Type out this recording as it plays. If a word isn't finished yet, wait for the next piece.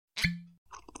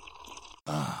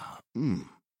Ah,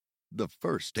 the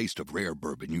first taste of rare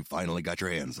bourbon you finally got your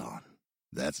hands on.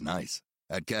 That's nice.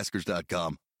 At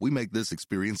Caskers.com, we make this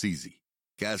experience easy.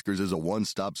 Caskers is a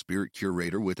one-stop spirit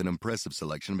curator with an impressive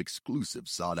selection of exclusive,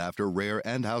 sought-after, rare,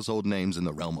 and household names in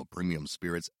the realm of premium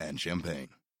spirits and champagne.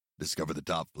 Discover the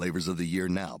top flavors of the year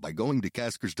now by going to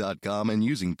Caskers.com and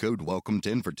using code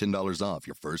WELCOME10 for $10 off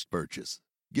your first purchase.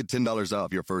 Get $10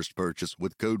 off your first purchase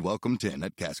with code WELCOME10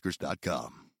 at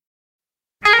Caskers.com.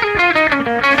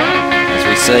 As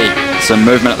we see some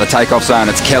movement at the takeoff zone,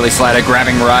 it's Kelly Slater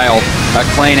grabbing rail. A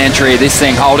clean entry, this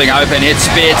thing holding open, it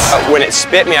spits. When it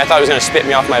spit me, I thought it was going to spit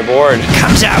me off my board.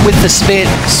 Comes out with the spit,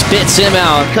 spits him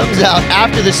out. Comes out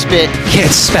after the spit.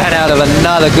 Gets spat out of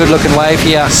another good-looking wave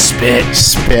here. Spit.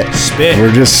 We're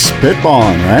just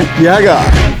spitballing, right? Yeah, I got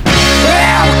it.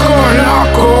 Where I'm going, I'll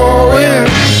go in.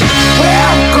 Where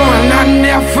I'm going, I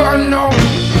never know.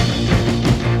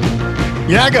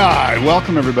 Yeah, guy.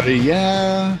 Welcome, everybody.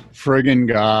 Yeah, friggin'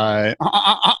 guy.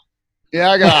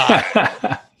 Yeah,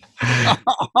 guy.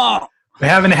 We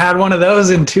haven't had one of those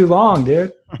in too long,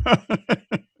 dude.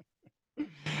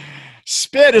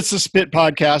 Spit. It's the Spit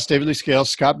Podcast. David Lee Scales,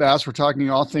 Scott Bass. We're talking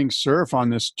all things surf on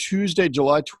this Tuesday,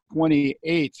 July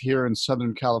 28th here in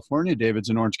Southern California. David's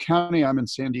in Orange County. I'm in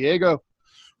San Diego,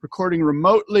 recording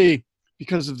remotely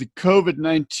because of the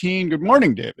COVID-19. Good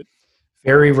morning, David.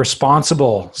 Very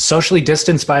responsible. Socially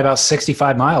distanced by about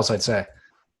 65 miles, I'd say.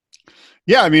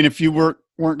 Yeah, I mean, if you weren't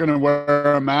going to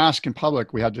wear a mask in public,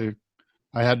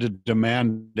 I had to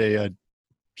demand a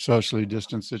socially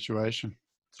distanced situation.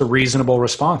 It's a reasonable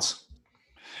response.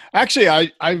 Actually,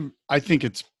 I think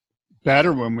it's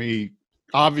better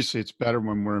it's better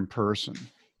when we're in person.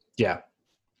 Yeah.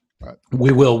 But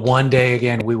we will one day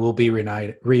again, we will be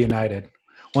reunited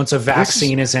once a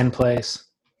vaccine is in place.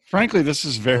 Frankly, this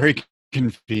is very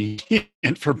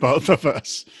convenient for both of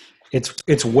us.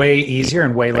 It's way easier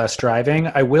and way less driving.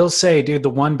 I will say, dude, the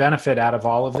one benefit out of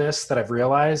all of this that I've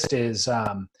realized is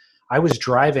I was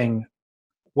driving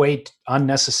way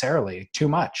unnecessarily too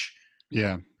much.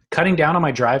 Yeah. Cutting down on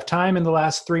my drive time in the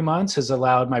last 3 months has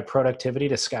allowed my productivity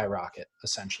to skyrocket,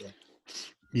 essentially.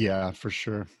 Yeah, for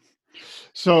sure.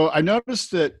 So I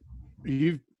noticed that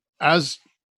as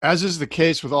is the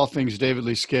case with all things David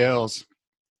Lee Scales,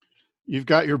 you've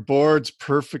got your boards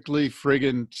perfectly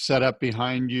friggin' set up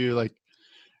behind you. Like,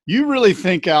 you really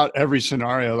think out every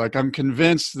scenario. Like, I'm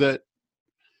convinced that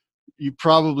you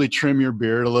probably trim your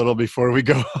beard a little before we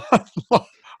go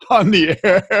on the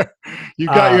air.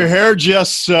 You've got your hair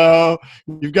just so.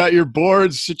 You've got your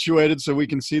boards situated so we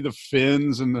can see the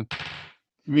fins and the. I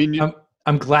mean,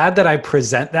 I'm glad that I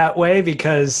present that way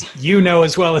because you know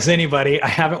as well as anybody, I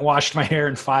haven't washed my hair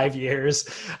in 5 years.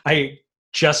 I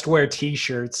just wear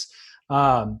t-shirts.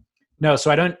 No,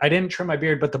 so I didn't trim my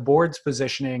beard, but the board's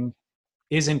positioning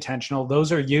is intentional.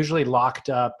 Those are usually locked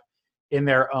up in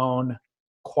their own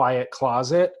quiet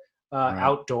closet,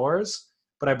 outdoors,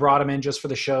 but I brought them in just for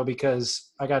the show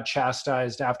because I got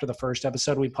chastised after the first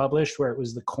episode we published where it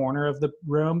was the corner of the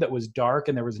room that was dark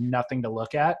and there was nothing to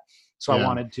look at. So I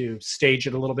wanted to stage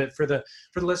it a little bit for the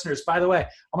listeners. By the way,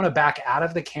 I'm going to back out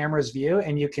of the camera's view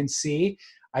and you can see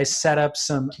I set up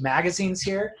some magazines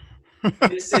here.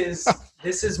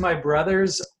 This is my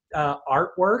brother's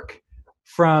artwork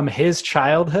from his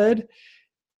childhood.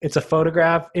 It's a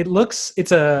photograph.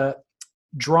 It's a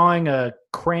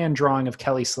crayon drawing of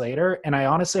Kelly Slater. And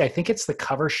I think it's the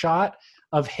cover shot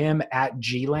of him at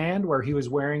G-Land where he was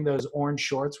wearing those orange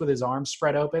shorts with his arms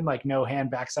spread open, like no hand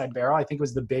backside barrel. I think it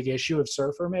was the big issue of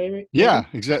Surfer, maybe. Yeah,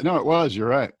 exactly. No, it was. You're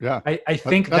right. Yeah. I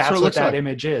think that's what that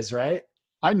image is, right?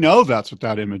 I know that's what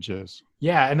that image is.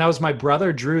 Yeah, and that was my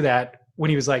brother drew that when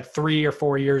he was like 3 or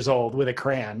 4 years old with a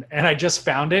crayon. And I just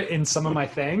found it in some of my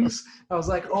things. I was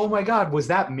like, oh my God, was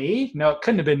that me? No, it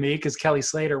couldn't have been me because Kelly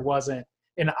Slater wasn't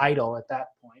an idol at that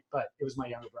point, but it was my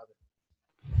younger brother.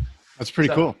 That's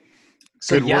pretty cool.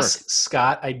 So Good yes, work.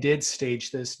 Scott, I did stage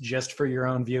this just for your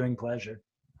own viewing pleasure.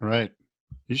 Right.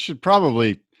 You should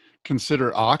probably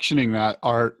consider auctioning that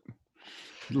art.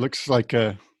 It looks like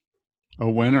a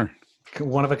winner.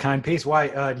 One of a kind piece. Why?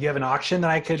 Do you have an auction that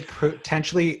I could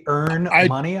potentially earn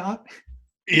money on?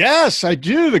 Yes, I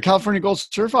do. The California Gold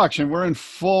Surf Auction. We're in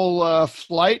full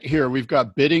flight here. We've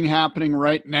got bidding happening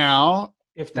right now.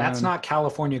 If that's not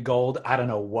California Gold, I don't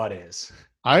know what is.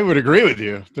 I would agree with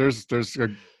you. There's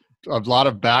a lot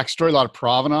of backstory, a lot of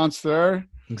provenance there.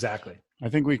 Exactly. I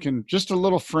think we can just a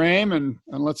little frame and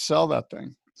let's sell that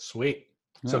thing. Sweet.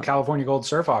 Yeah. So California Gold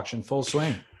Surf Auction, full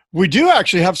swing. We do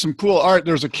actually have some cool art.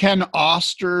 There's a Ken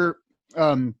Oster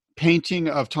painting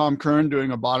of Tom Curran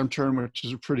doing a bottom turn, which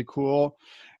is pretty cool.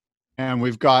 And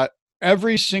we've got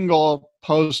every single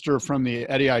poster from the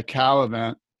Eddie Aikau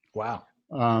event. Wow.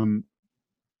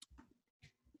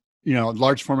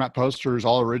 Large format posters,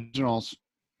 all originals.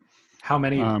 How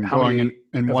many? Going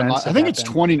in one lot. I think it's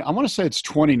 20. I want to say it's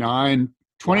 29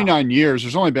 years.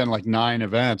 There's only been like 9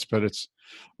 events, but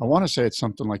I want to say it's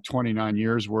something like 29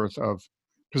 years worth of,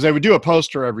 because they would do a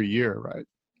poster every year, right?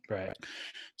 Right.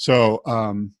 So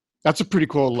that's a pretty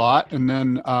cool lot. And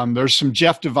then there's some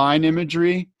Jeff Devine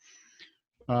imagery.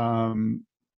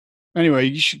 Anyway,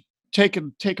 you should take a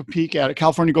peek at it.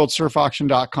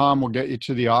 CaliforniaGoldSurfAuction.com will get you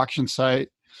to the auction site.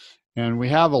 And we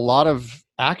have a lot of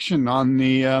action on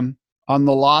the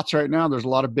lots right now. There's a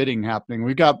lot of bidding happening.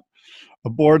 We've got a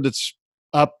board that's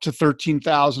up to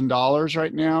 $13,000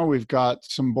 right now. We've got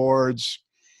some boards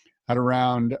at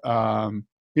around,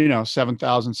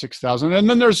 7,000, 6,000. And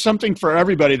then there's something for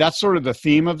everybody. That's sort of the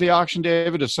theme of the auction,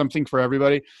 David, is something for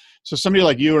everybody. So somebody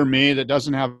like you or me that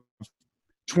doesn't have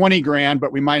 20 grand,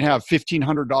 but we might have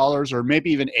 $1,500 or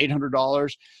maybe even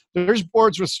 $800. There's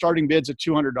boards with starting bids at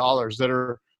 $200 that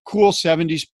are cool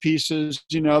 70s pieces.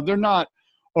 They're not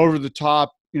over the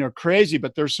top, crazy,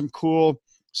 but there's some cool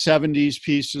 70s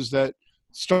pieces that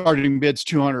starting bids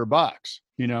 $200,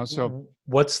 so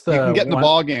what's the you can get in the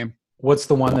ball game. What's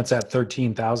the one that's at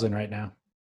 13,000 right now?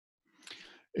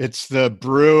 It's the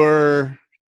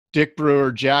Dick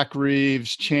Brewer, Jack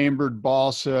Reeves, chambered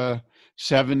balsa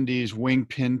 70s wing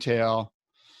pintail.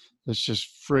 That's just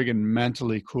friggin'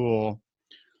 mentally cool.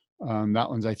 That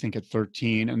one's, I think, at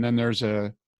 13. And then there's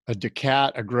a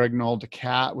Decat, a Greg Knoll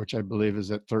Decat, which I believe is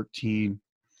at 13.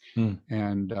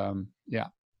 And yeah.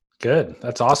 Good.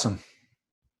 That's awesome.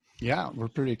 Yeah, we're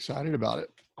pretty excited about it.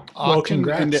 Well,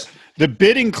 congrats. And the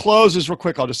bidding closes real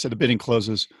quick. I'll just say the bidding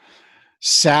closes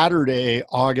Saturday,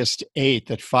 August 8th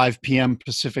at 5 p.m.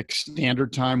 Pacific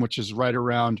Standard Time, which is right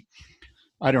around,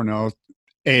 8 or 9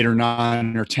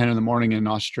 or 10 in the morning in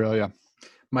Australia.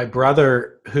 My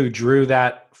brother, who drew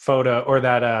that photo or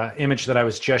that image that I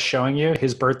was just showing you,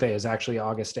 his birthday is actually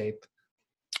August 8th.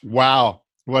 Wow.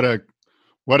 What a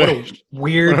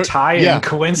weird tie-in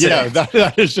coincidence. Yeah,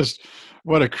 that is just,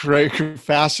 what a crazy,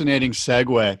 fascinating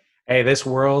segue. Hey, this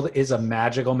world is a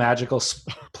magical, magical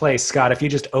place, Scott, if you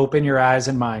just open your eyes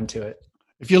and mind to it.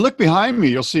 If you look behind me,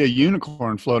 you'll see a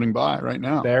unicorn floating by right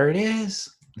now. There it is.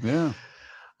 Yeah.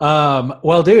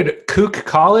 Well, dude, Kook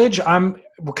College,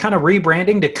 we're kind of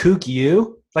rebranding to Kook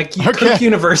U. Like Kook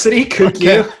University, Kook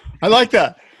U. I like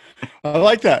that.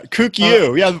 Kook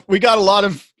U. Yeah, we got a lot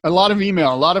of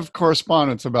email, a lot of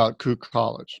correspondence about Kook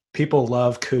College. People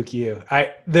love Kook U.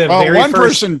 One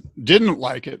person didn't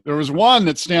like it. There was one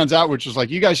that stands out, which was like,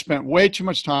 you guys spent way too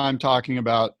much time talking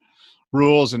about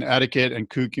rules and etiquette and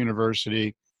Kook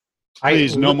University.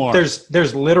 Please, no more.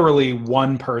 There's literally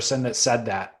one person that said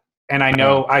that. And I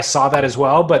know I saw that as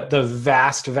well, but the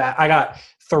I got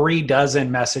 36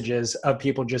 messages of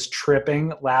people just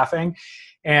tripping, laughing.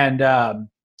 And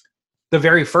the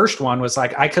very first one was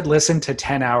like, I could listen to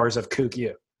 10 hours of Kook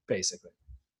U, basically.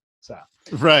 So,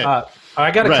 right. I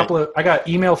got I got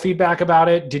email feedback about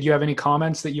it. Did you have any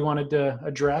comments that you wanted to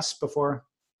address before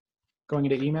going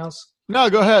into emails? No,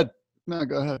 go ahead.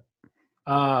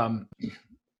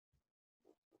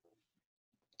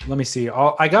 Let me see.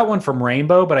 I got one from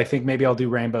Rainbow, but I think maybe I'll do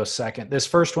Rainbow second. This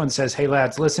first one says, hey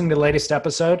lads, listening to the latest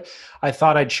episode, I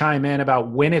thought I'd chime in about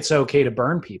when it's okay to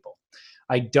burn people.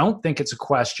 I don't think it's a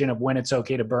question of when it's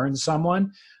okay to burn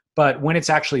someone, but when it's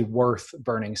actually worth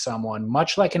burning someone.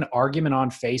 Much like an argument on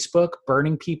Facebook,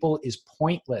 burning people is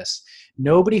pointless.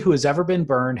 Nobody who has ever been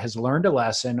burned has learned a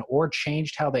lesson or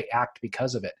changed how they act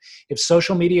because of it. If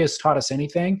social media has taught us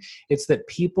anything, it's that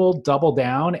people double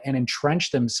down and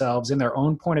entrench themselves in their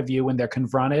own point of view when they're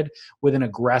confronted with an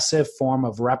aggressive form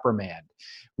of reprimand.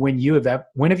 When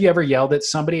have you ever yelled at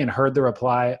somebody and heard the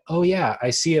reply, oh yeah, I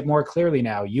see it more clearly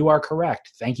now. You are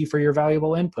correct. Thank you for your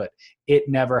valuable input. It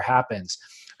never happens.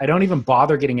 I don't even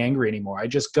bother getting angry anymore. I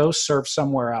just go surf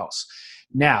somewhere else.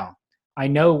 Now, I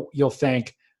know you'll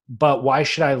think, but why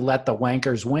should I let the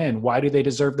wankers win? Why do they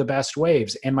deserve the best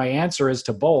waves? And my answer is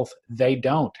to both. They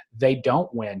don't. They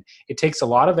don't win. It takes a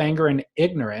lot of anger and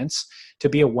ignorance to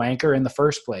be a wanker in the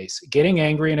first place. Getting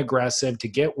angry and aggressive to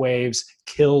get waves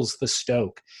kills the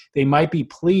stoke. They might be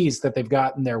pleased that they've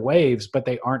gotten their waves, but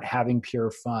they aren't having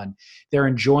pure fun. Their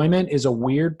enjoyment is a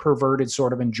weird, perverted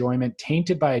sort of enjoyment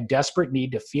tainted by a desperate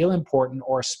need to feel important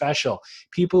or special.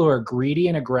 People who are greedy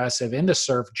and aggressive in the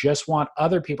surf just want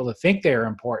other people to think they are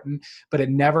important, but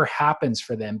it never happens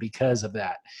for them because of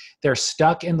that. They're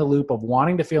stuck in the loop of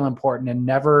wanting to feel important and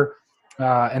never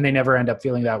And they never end up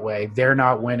feeling that way. They're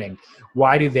not winning.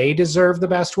 Why do they deserve the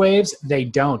best waves? They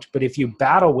don't. But if you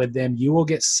battle with them, you will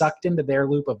get sucked into their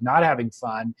loop of not having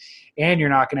fun, and you're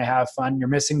not going to have fun. You're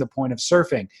missing the point of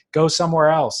surfing. Go somewhere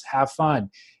else. Have fun.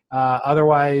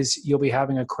 Otherwise, you'll be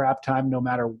having a crap time no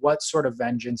matter what sort of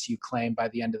vengeance you claim by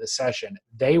the end of the session.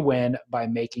 They win by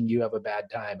making you have a bad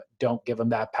time. Don't give them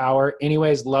that power.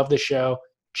 Anyways, love the show.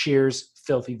 Cheers,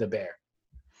 Filthy the Bear.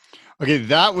 Okay,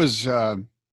 that was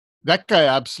that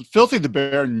guy. Filthy the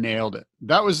Bear nailed it.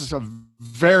 That was a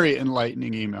very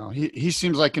enlightening email. He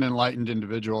seems like an enlightened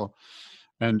individual,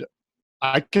 and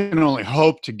I can only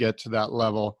hope to get to that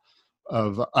level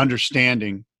of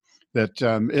understanding that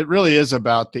it really is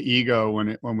about the ego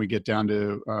when we get down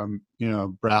to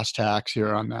brass tacks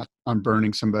here on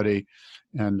burning somebody.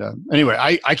 And anyway,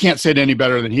 I can't say it any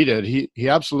better than he did. He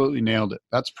absolutely nailed it.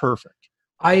 That's perfect.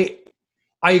 I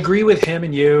agree with him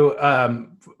and you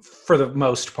for the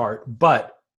most part,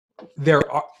 but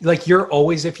there are, like, you're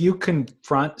always, if you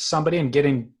confront somebody and get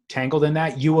entangled in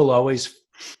that, you will always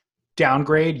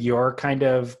downgrade your kind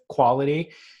of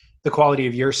quality, the quality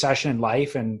of your session,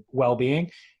 life, and well-being.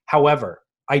 However,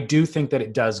 I do think that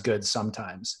it does good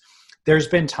sometimes. There's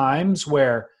been times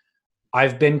where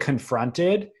I've been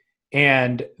confronted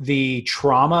and the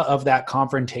trauma of that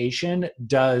confrontation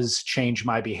does change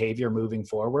my behavior moving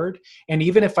forward. And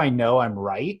even if I know I'm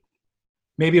right,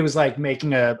 maybe it was like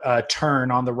making a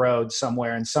turn on the road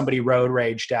somewhere and somebody road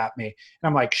raged at me. And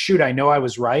I'm like, shoot, I know I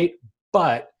was right.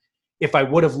 But if I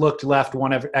would have looked left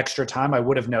one extra time, I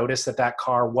would have noticed that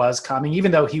car was coming.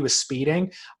 Even though he was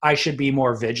speeding, I should be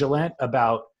more vigilant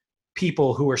about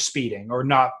people who are speeding or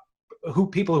not,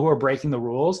 people who are breaking the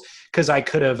rules, because I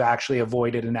could have actually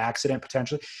avoided an accident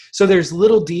potentially. So there's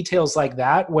little details like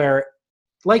that where,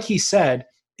 like he said,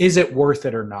 is it worth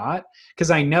it or not?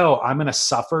 Because I know I'm going to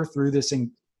suffer through this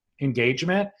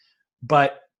engagement,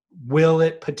 but will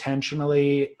it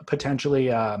potentially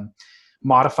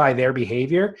modify their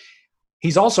behavior?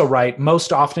 He's also right.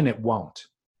 Most often it won't,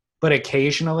 but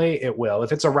occasionally it will.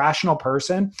 If it's a rational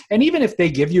person, and even if they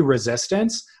give you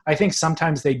resistance, I think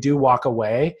sometimes they do walk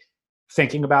away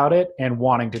thinking about it and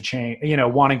wanting to change,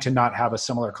 wanting to not have a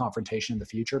similar confrontation in the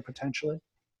future potentially.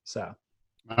 So.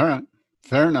 All right.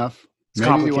 Fair enough. It's Maybe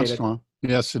complicated. once in a while.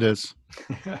 Yes, it is.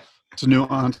 It's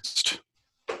nuanced.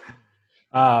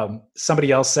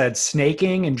 Somebody else said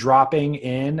snaking and dropping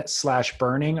in /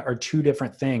 burning are two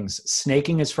different things.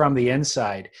 Snaking is from the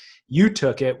inside. You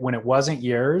took it when it wasn't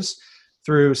yours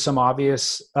through some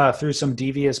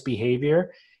devious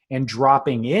behavior, and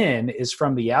dropping in is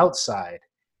from the outside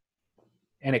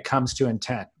and it comes to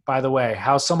intent. By the way,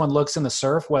 how someone looks in the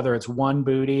surf, whether it's one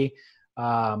booty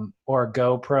or a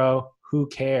GoPro, who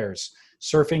cares?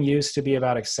 Surfing used to be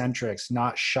about eccentrics,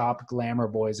 not shop glamour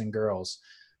boys and girls.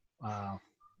 Wow.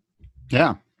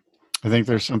 Yeah, I think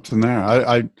there's something there.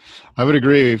 I would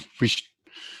agree.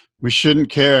 We shouldn't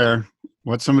care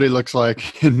what somebody looks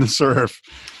like in the surf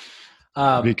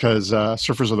because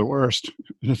surfers are the worst.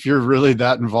 If you're really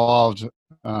that involved,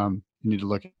 you need to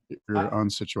look at your own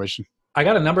situation. I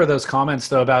got a number of those comments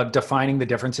though about defining the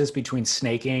differences between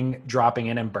snaking, dropping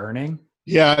in, and burning.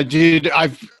 Yeah, dude,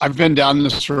 I've been down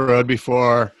this road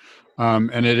before,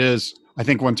 and it is. I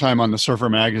think one time on the Surfer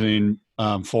Magazine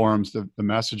forums, the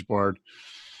message board,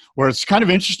 where it's kind of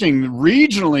interesting.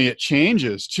 Regionally, it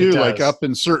changes too. Like up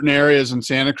in certain areas in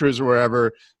Santa Cruz or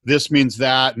wherever, this means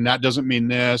that, and that doesn't mean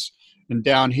this. And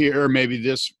down here, maybe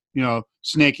this,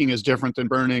 snaking is different than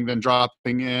burning, than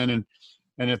dropping in,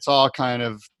 and it's all kind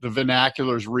of, the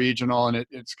vernacular is regional, and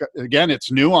it's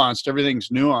nuanced. Everything's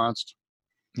nuanced.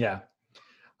 Yeah.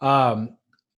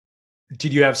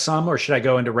 Did you have some, or should I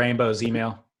go into Rainbow's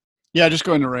email? Yeah, just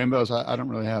go into Rainbow's. I don't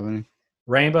really have any.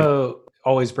 Rainbow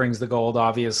always brings the gold,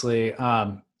 obviously.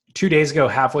 2 days ago,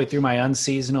 halfway through my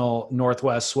unseasonal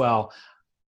Northwest swell,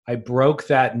 I broke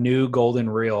that new golden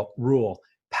rule.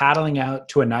 Paddling out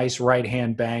to a nice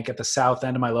right-hand bank at the south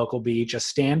end of my local beach, a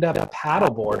stand-up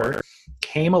paddleboarder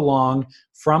came along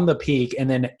from the peak and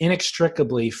then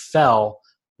inextricably fell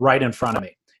right in front of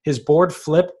me. His board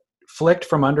flicked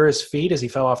from under his feet as he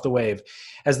fell off the wave.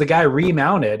 As the guy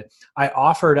remounted, I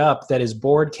offered up that his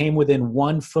board came within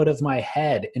 1 foot of my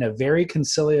head in a very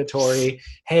conciliatory,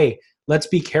 hey, let's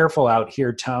be careful out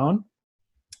here tone.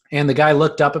 And the guy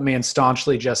looked up at me and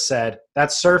staunchly just said,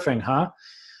 that's surfing, huh?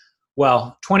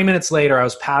 Well, 20 minutes later, I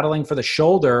was paddling for the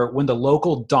shoulder when the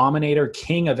local dominator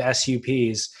king of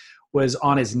SUPs was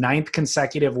on his 9th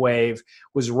consecutive wave,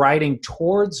 was riding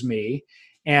towards me,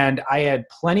 and I had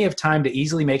plenty of time to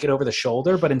easily make it over the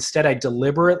shoulder, but instead I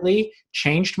deliberately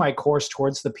changed my course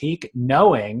towards the peak,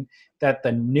 knowing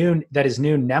that his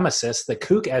new nemesis, the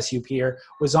kook SUPer,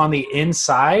 was on the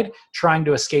inside trying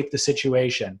to escape the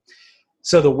situation.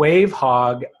 So the wave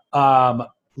hog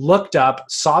looked up,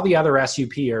 saw the other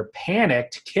SUPer,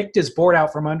 panicked, kicked his board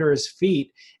out from under his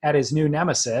feet at his new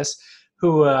nemesis,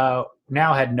 who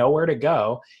now had nowhere to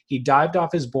go. He dived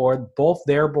off his board. Both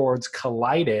their boards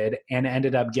collided and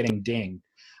ended up getting dinged.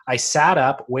 I sat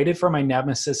up, waited for my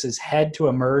nemesis's head to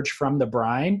emerge from the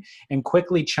brine, and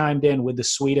quickly chimed in with the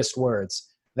sweetest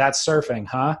words. "That's surfing,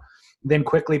 huh?" Then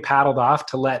quickly paddled off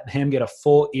to let him get a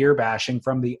full ear bashing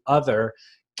from the other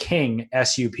king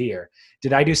SUPer.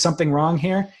 Did I do something wrong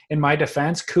here? In my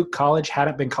defense, Kook College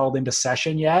hadn't been called into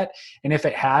session yet, and if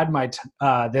it had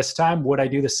this time, would I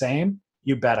do the same?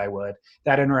 You bet I would.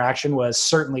 That interaction was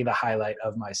certainly the highlight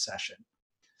of my session.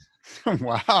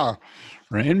 Wow.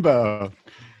 Rainbow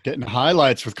getting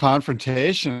highlights with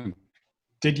confrontation.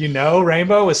 Did you know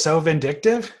Rainbow was so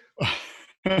vindictive?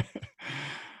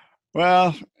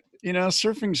 Well,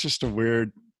 surfing's just a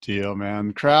weird deal,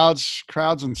 man. Crowds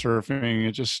and surfing,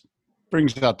 it just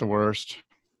brings out the worst.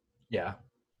 Yeah.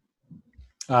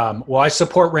 Well, I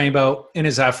support Rainbow in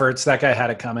his efforts. That guy had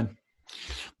it coming.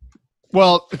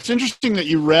 Well, it's interesting that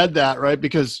you read that, right?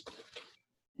 Because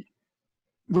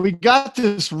we got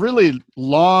this really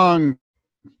long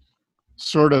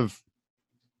sort of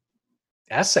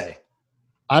essay.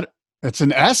 It's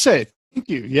an essay. Thank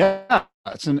you. Yeah,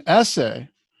 it's an essay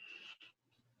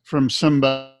from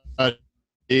somebody.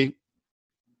 I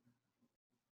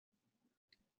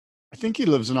think he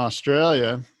lives in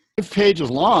Australia. 5 pages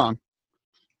long.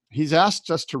 He's asked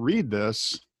us to read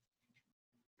this.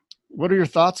 What are your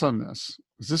thoughts on this?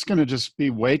 Is this going to just be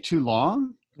way too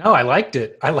long? No, I liked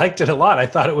it. I liked it a lot. I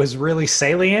thought it was really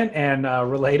salient and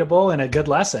relatable and a good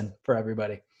lesson for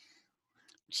everybody.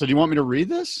 So do you want me to read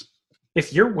this?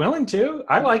 If you're willing to.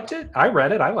 I liked it. I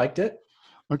read it. I liked it.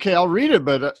 Okay, I'll read it,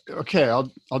 but okay,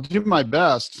 I'll do my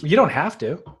best. You don't have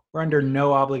to. We're under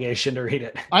no obligation to read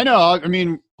it. I know. I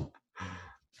mean,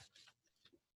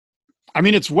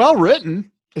 it's well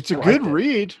written. It's a good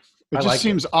read. It just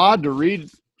seems odd to read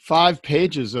 5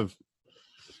 pages of.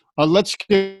 Let's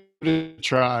give it a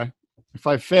try. If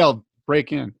I fail,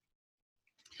 break in.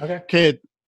 Okay.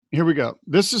 Here we go.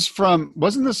 This is from.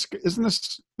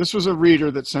 This was a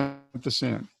reader that sent this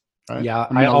in. Right? Yeah,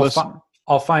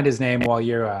 I'll find his name while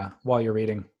you're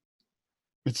reading.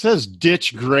 It says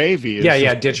Ditch Gravy.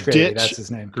 Yeah, Ditch Gravy. That's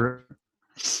his name.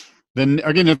 Then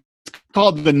again, it's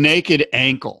called The Naked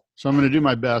Ankle. So I'm going to do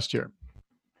my best here.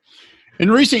 In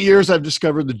recent years, I've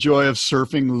discovered the joy of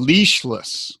surfing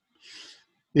leashless.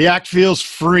 The act feels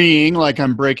freeing, like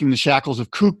I'm breaking the shackles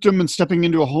of kookdom and stepping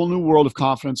into a whole new world of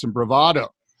confidence and bravado.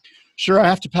 Sure, I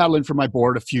have to paddle in from my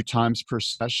board a few times per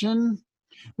session,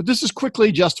 but this is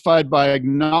quickly justified by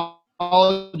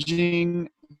acknowledging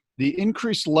the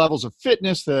increased levels of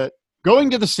fitness that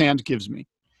going to the sand gives me,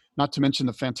 not to mention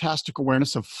the fantastic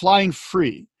awareness of flying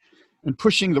free and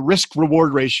pushing the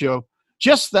risk-reward ratio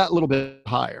just that little bit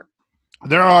higher.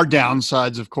 There are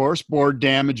downsides, of course, board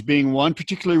damage being one,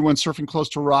 particularly when surfing close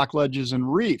to rock ledges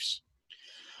and reefs.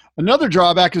 Another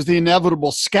drawback is the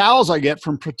inevitable scowls I get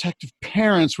from protective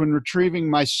parents when retrieving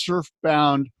my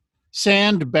sand-bound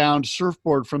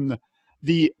surfboard from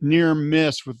the near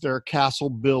miss with their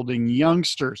castle-building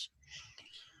youngsters.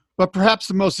 But perhaps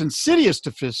the most insidious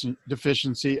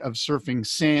deficiency of surfing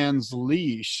sans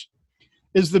leash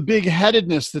is the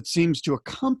big-headedness that seems to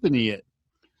accompany it.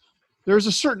 There's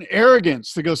a certain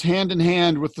arrogance that goes hand in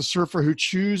hand with the surfer who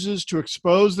chooses to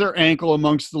expose their ankle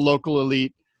amongst the local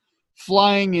elite,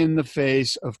 flying in the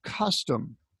face of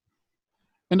custom.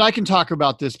 And I can talk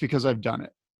about this because I've done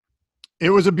it. It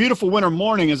was a beautiful winter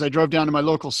morning as I drove down to my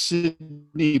local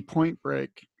Sydney Point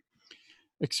Break.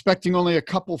 Expecting only a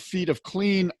couple feet of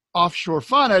clean offshore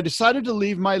fun, I decided to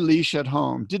leave my leash at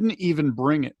home. Didn't even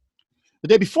bring it. The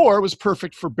day before was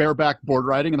perfect for bareback board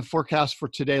riding, and the forecast for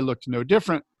today looked no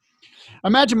different.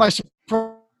 Imagine my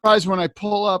surprise when I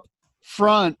pull up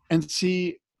front and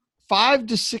see 5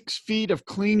 to 6 feet of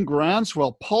clean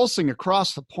groundswell pulsing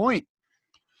across the point,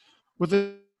 with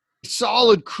a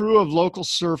solid crew of local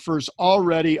surfers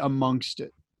already amongst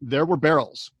it. There were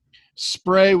barrels.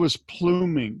 Spray was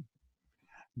pluming.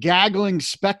 Gaggling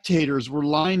spectators were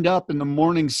lined up in the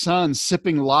morning sun,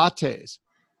 sipping lattes.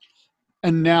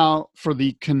 And now for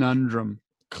the conundrum.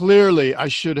 Clearly, I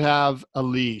should have a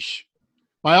leash.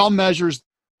 By all measures,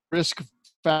 risk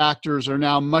factors are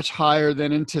now much higher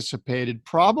than anticipated,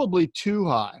 probably too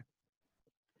high.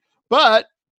 But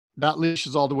that leash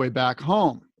is all the way back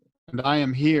home, and I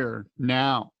am here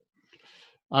now.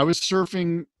 I was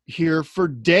surfing here for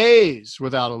days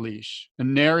without a leash,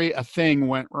 and nary a thing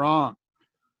went wrong.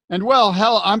 And well,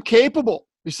 hell, I'm capable.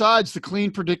 Besides, the clean,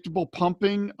 predictable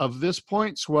pumping of this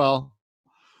point swell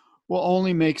will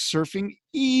only make surfing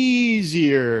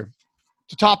easier.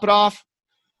 To top it off,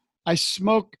 I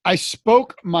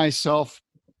spoke myself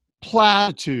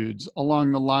platitudes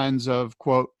along the lines of,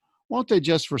 quote, won't they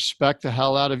just respect the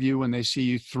hell out of you when they see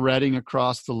you threading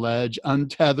across the ledge,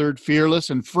 untethered, fearless,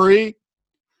 and free?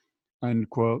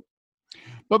 Unquote.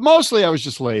 But mostly I was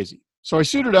just lazy. So I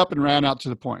suited up and ran out to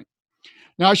the point.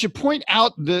 Now I should point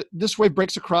out that this wave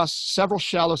breaks across several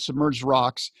shallow submerged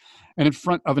rocks and in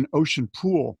front of an ocean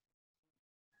pool.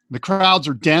 The crowds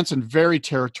are dense and very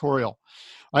territorial.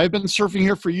 I have been surfing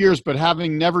here for years, but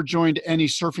having never joined any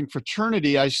surfing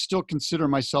fraternity, I still consider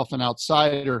myself an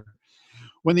outsider.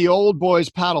 When the old boys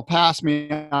paddle past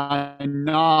me, I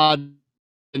nod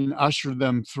and usher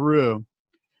them through.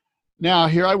 Now,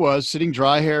 here I was, sitting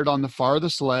dry-haired on the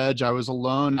farthest ledge. I was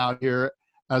alone out here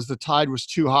as the tide was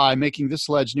too high, making this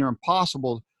ledge near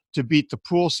impossible to beat the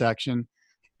pool section.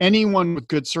 Anyone with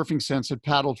good surfing sense had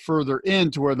paddled further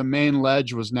in to where the main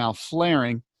ledge was now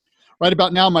flaring. Right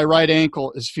about now, my right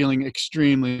ankle is feeling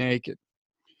extremely naked.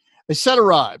 A set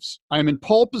arrives. I am in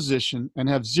pole position and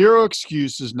have zero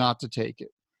excuses not to take it.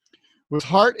 With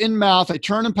heart in mouth, I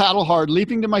turn and paddle hard.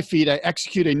 Leaping to my feet, I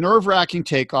execute a nerve-wracking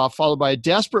takeoff, followed by a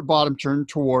desperate bottom turn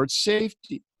towards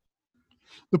safety.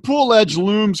 The pool ledge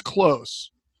looms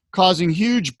close, causing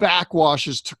huge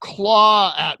backwashes to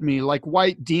claw at me like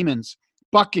white demons,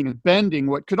 bucking and bending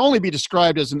what could only be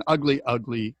described as an ugly,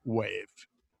 ugly wave.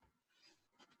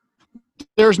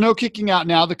 There's no kicking out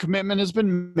now. The commitment has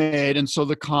been made, and so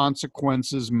the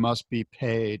consequences must be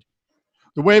paid.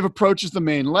 The wave approaches the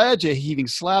main ledge, a heaving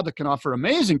slab that can offer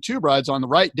amazing tube rides on the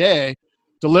right day,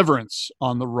 deliverance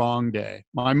on the wrong day.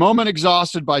 My moment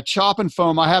exhausted by chop and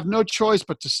foam, I have no choice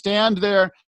but to stand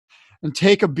there and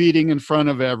take a beating in front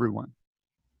of everyone.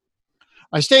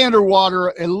 I stay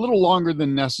underwater a little longer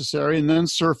than necessary and then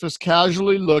surface,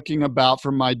 casually looking about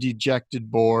for my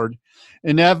dejected board.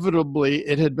 Inevitably,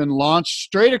 it had been launched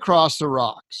straight across the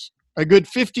rocks, a good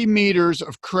 50 meters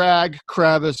of crag,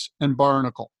 crevice, and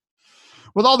barnacle.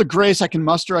 With all the grace I can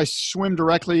muster, I swim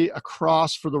directly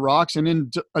across for the rocks and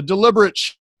in a deliberate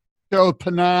show of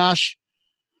panache,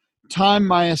 time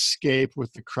my escape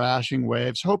with the crashing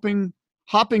waves,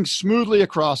 hopping smoothly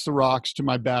across the rocks to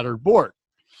my battered board.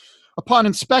 Upon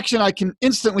inspection, I can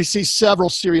instantly see several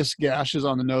serious gashes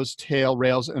on the nose, tail,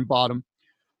 rails, and bottom.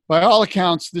 By all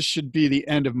accounts, this should be the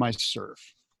end of my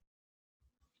surf.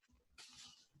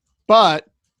 But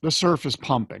the surf is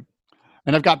pumping,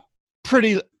 and I got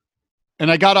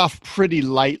off pretty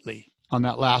lightly on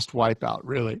that last wipeout,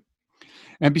 really.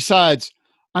 And besides,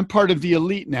 I'm part of the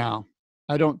elite now.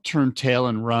 I don't turn tail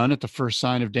and run at the first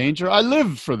sign of danger. I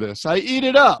live for this. I eat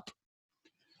it up.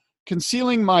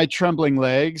 Concealing my trembling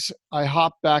legs, I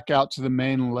hop back out to the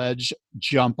main ledge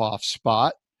jump-off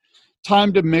spot.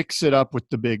 Time to mix it up with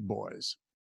the big boys.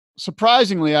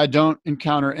 Surprisingly, I don't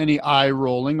encounter any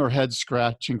eye-rolling or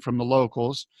head-scratching from the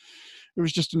locals. It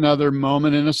was just another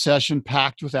moment in a session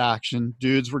packed with action.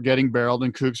 Dudes were getting barreled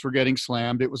and kooks were getting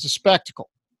slammed. It was a spectacle.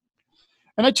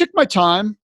 And I took my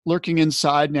time, lurking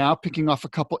inside now, picking off a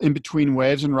couple in-between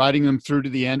waves and riding them through to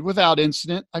the end without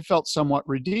incident. I felt somewhat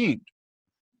redeemed.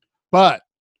 But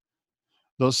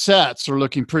those sets are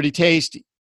looking pretty tasty.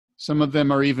 Some of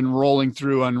them are even rolling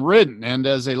through unridden, and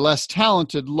as a less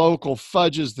talented local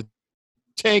fudges the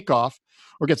takeoff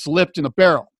or gets lipped in a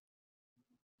barrel.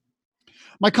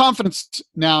 My confidence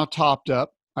now topped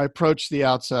up, I approach the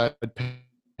outside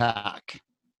pack.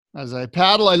 As I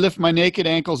paddle, I lift my naked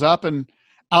ankles up and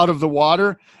out of the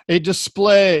water, a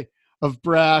display of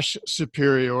brash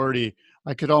superiority.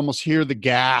 I could almost hear the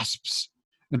gasps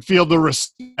and feel the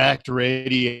respect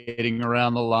radiating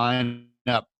around the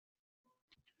lineup.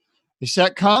 The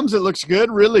set comes, it looks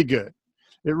good, really good.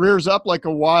 It rears up like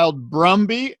a wild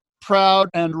brumby, proud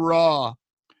and raw.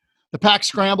 The pack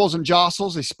scrambles and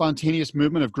jostles, a spontaneous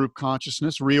movement of group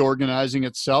consciousness, reorganizing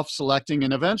itself, selecting,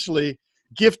 and eventually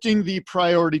gifting the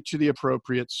priority to the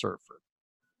appropriate surfer.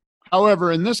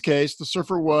 However, in this case, the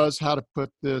surfer was, how to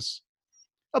put this,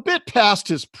 a bit past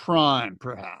his prime,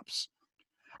 perhaps.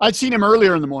 I'd seen him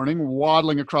earlier in the morning,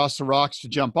 waddling across the rocks to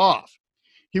jump off.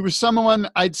 He was someone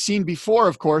I'd seen before,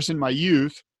 of course, in my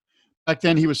youth. Back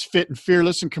then, he was fit and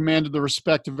fearless and commanded the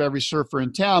respect of every surfer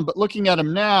in town. But looking at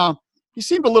him now, he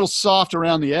seemed a little soft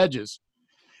around the edges.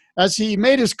 As he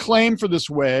made his claim for this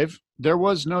wave, there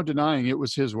was no denying it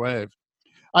was his wave.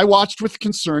 I watched with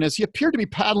concern as he appeared to be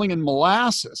paddling in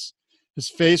molasses. His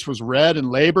face was red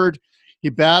and labored. He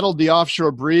battled the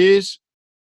offshore breeze,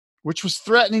 which was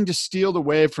threatening to steal the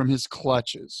wave from his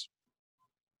clutches.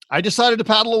 I decided to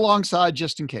paddle alongside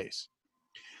just in case.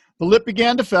 The lip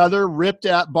began to feather, ripped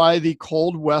at by the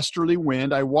cold westerly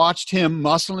wind. I watched him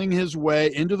muscling his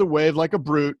way into the wave like a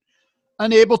brute,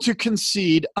 unable to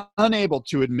concede, unable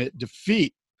to admit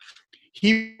defeat.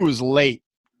 He was late,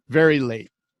 very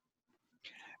late.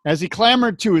 As he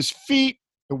clambered to his feet,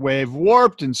 the wave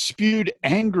warped and spewed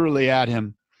angrily at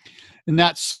him. In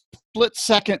that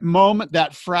split-second moment,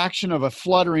 that fraction of a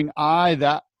fluttering eye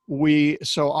that we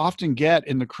so often get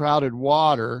in the crowded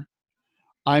water,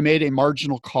 I made a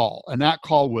marginal call, and that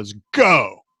call was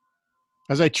go.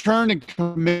 As I turned and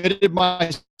committed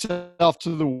myself to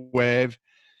the wave,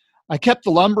 I kept the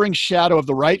lumbering shadow of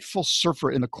the rightful surfer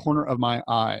in the corner of my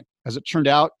eye. As it turned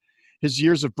out, his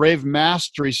years of brave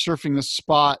mastery surfing the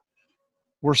spot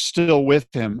were still with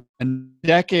him, and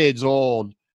decades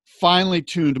old, finely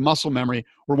tuned muscle memory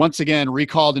were once again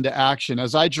recalled into action.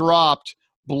 As I dropped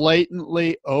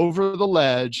blatantly over the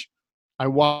ledge, I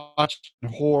watched in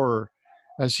horror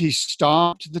as he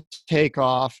stomped the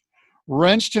takeoff,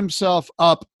 wrenched himself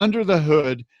up under the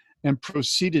hood, and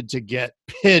proceeded to get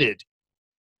pitted.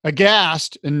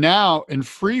 Aghast, and now in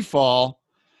free fall,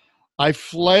 I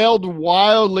flailed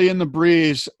wildly in the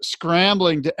breeze,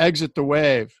 scrambling to exit the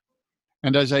wave.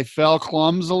 And as I fell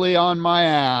clumsily on my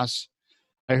ass,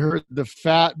 I heard the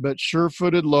fat but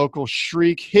sure-footed local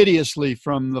shriek hideously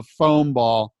from the foam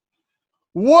ball,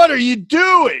 "What are you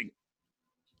doing?"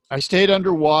 I stayed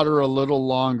underwater a little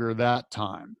longer that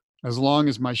time, as long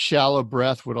as my shallow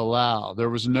breath would allow. There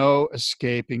was no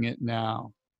escaping it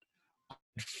now. I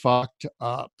fucked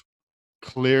up.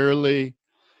 Clearly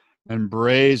and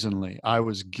brazenly, I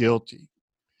was guilty.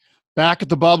 Back at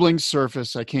the bubbling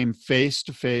surface, I came face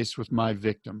to face with my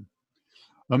victim.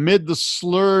 Amid the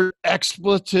slurred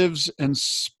expletives and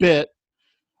spit,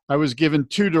 I was given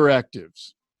two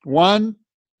directives. 1,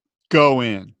 go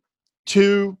in.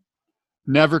 2,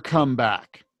 never come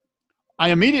back. I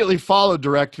immediately followed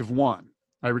directive 1.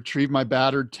 I retrieved my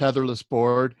battered tetherless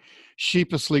board,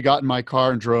 sheepishly got in my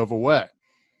car and drove away.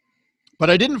 But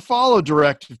I didn't follow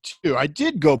directive 2. I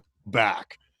did go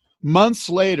back. Months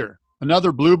later,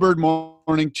 another bluebird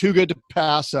morning, too good to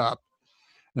pass up.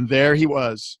 And there he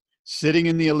was, sitting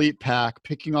in the elite pack,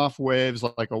 picking off waves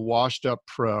like a washed up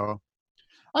pro.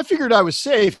 I figured I was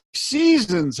safe.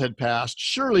 Seasons had passed.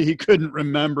 Surely he couldn't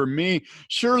remember me.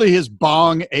 Surely his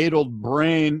bong-addled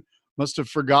brain must have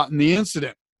forgotten the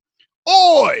incident.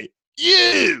 Oi,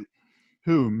 you!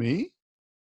 Who, me?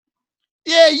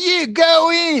 Yeah, you,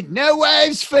 go in. No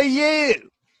waves for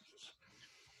you.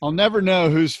 I'll never know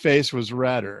whose face was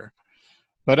redder,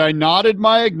 but I nodded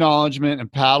my acknowledgement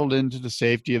and paddled into the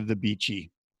safety of the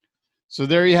beachy. So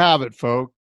there you have it,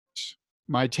 folks.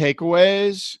 My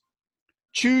takeaways: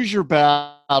 choose your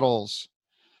battles.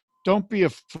 Don't be a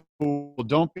fool.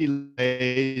 Don't be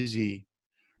lazy.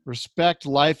 Respect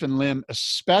life and limb,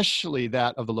 especially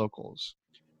that of the locals.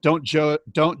 Don't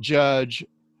judge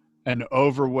an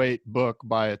overweight book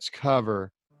by its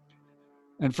cover.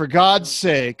 And for God's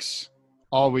sakes,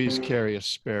 always carry a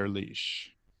spare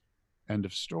leash. End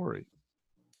of story.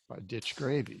 By Ditch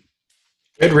Gravy.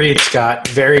 Good read, Scott.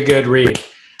 Very good read.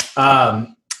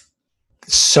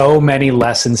 So many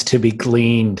lessons to be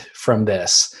gleaned from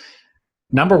this.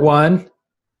 Number one,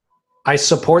 I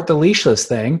support the leashless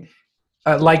thing.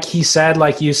 Like he said,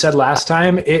 like you said last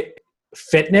time,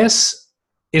 fitness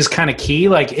is kind of key.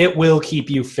 Like, it will keep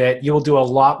you fit. You'll do a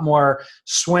lot more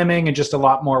swimming and just a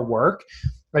lot more work.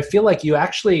 I feel like you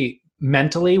actually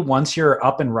mentally, once you're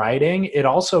up and riding, it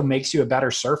also makes you a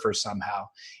better surfer somehow.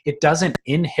 It doesn't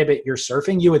inhibit your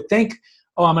surfing. You would think,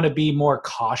 oh, I'm going to be more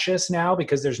cautious now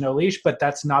because there's no leash, but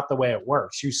that's not the way it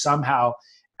works. You somehow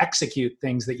execute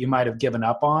things that you might have given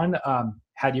up on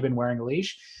had you been wearing a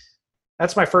leash.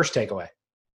 That's my first takeaway.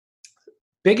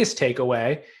 Biggest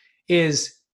takeaway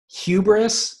is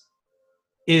hubris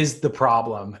is the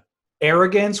problem.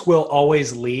 Arrogance will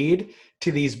always lead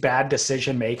to these bad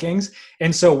decision makings.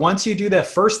 And so once you do the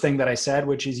first thing that I said,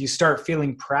 which is you start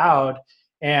feeling proud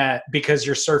and because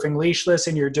you're surfing leashless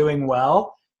and you're doing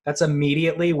well, that's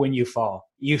immediately when you fall.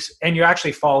 You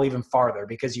actually fall even farther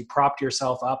because you propped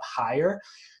yourself up higher.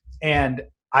 And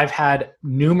I've had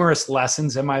numerous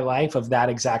lessons in my life of that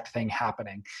exact thing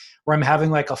happening, where I'm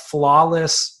having like a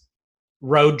flawless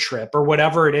road trip or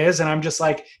whatever it is. And I'm just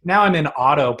like, now I'm in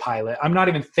autopilot. I'm not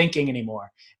even thinking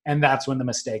anymore. And that's when the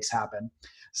mistakes happen.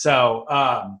 So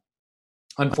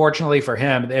unfortunately for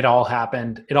him, it all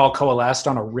happened. It all coalesced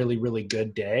on a really, really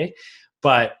good day.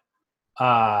 But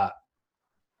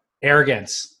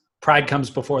arrogance, pride comes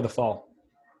before the fall.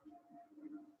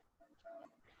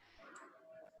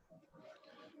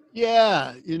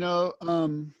 Yeah,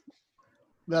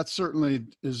 that certainly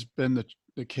has been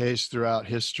the case throughout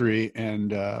history.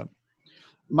 And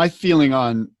my feeling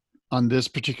on this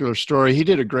particular story, he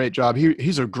did a great job.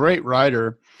 He's a great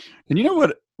writer. And you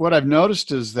know what I've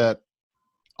noticed is that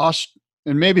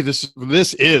and maybe this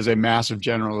is a massive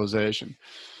generalization,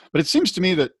 but it seems to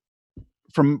me that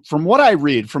from what I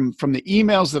read, from the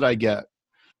emails that I get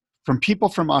from people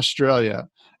from Australia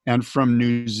and from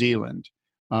New Zealand,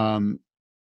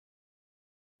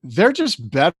 they're just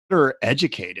better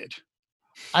educated.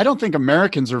 I don't think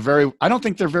Americans I don't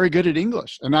think they're very good at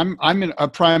English. And I'm a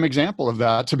prime example of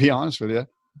that, to be honest with you.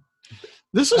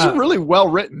 This is really well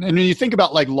written. And when you think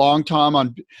about like Long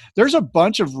Tom there's a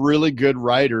bunch of really good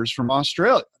writers from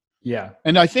Australia. Yeah.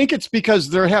 And I think it's because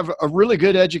they have a really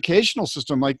good educational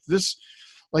system like this.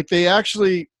 Like they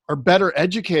actually are better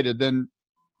educated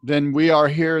than we are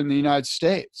here in the United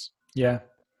States. Yeah.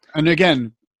 And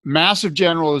again, massive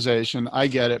generalization. I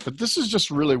get it, but this is just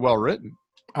really well written.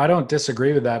 I don't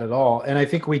disagree with that at all. And I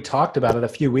think we talked about it a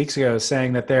few weeks ago,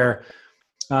 saying that they're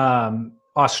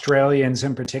Australians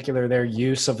in particular, their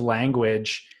use of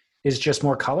language is just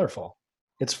more colorful.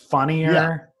 It's funnier.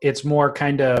 Yeah. It's more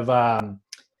kind of,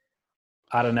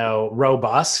 I don't know,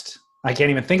 robust. I can't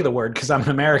even think of the word because I'm an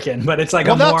American, but it's like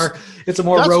it's a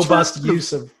more robust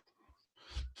use of.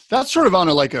 That's sort of on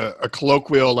a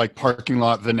colloquial, like parking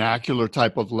lot vernacular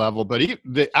type of level, but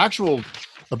the actual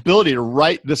ability to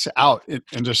write this out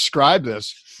and describe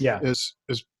this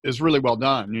is really well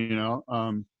done. You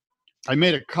know, I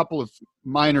made a couple of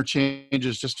minor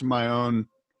changes just to my own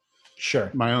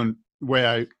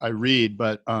way I read,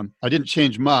 but I didn't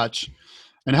change much.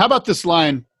 And how about this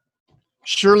line?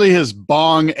 Surely his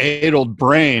bong-addled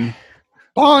brain.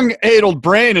 Bong-addled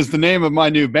brain is the name of my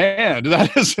new band.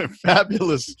 That is a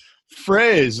fabulous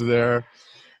phrase there.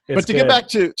 But to get back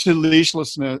to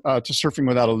leashlessness, to surfing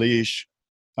without a leash,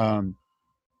 to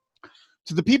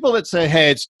the people that say, hey,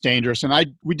 it's dangerous,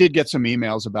 and we did get some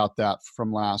emails about that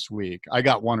from last week. I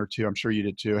got one or two. I'm sure you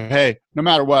did too. Hey, no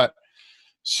matter what,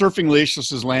 surfing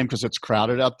leashless is lame because it's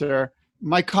crowded out there.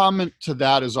 My comment to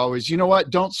that is always, you know what?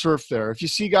 Don't surf there. If you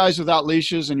see guys without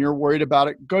leashes and you're worried about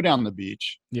it, go down the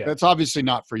beach. Yeah. That's obviously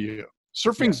not for you.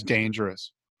 Surfing's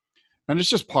dangerous, and it's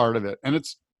just part of it. And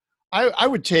I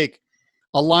would take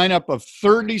a lineup of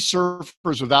 30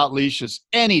 surfers without leashes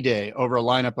any day over a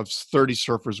lineup of 30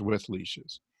 surfers with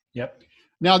leashes. Yep.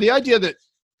 Now, the idea that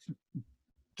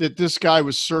this guy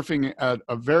was surfing at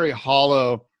a very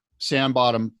hollow sand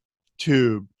bottom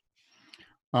tube,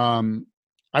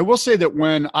 I will say that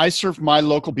when I surf my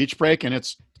local beach break and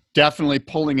it's definitely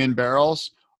pulling in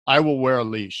barrels, I will wear a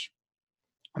leash.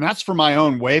 And that's for my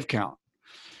own wave count.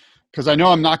 Because I know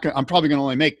I'm probably going to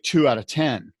only make 2 out of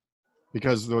 10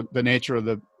 because the nature of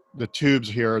the tubes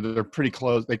here, they're pretty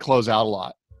close. They close out a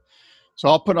lot. So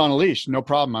I'll put on a leash. No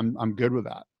problem. I'm good with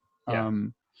that. Yeah.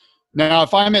 Now,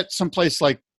 if I'm at someplace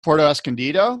like Puerto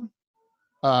Escondido,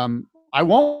 I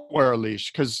won't wear a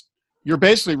leash because you're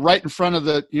basically right in front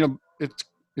of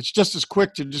it's just as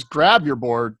quick to just grab your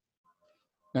board.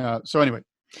 So anyway,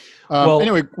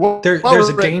 there's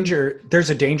a danger. There's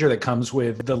a danger that comes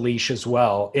with the leash as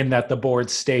well, in that the board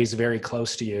stays very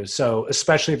close to you. So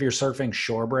especially if you're surfing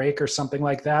shore break or something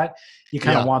like that, you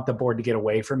kind of want the board to get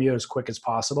away from you as quick as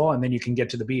possible, and then you can get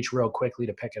to the beach real quickly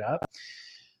to pick it up.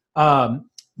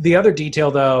 The other detail,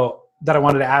 though, that I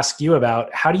wanted to ask you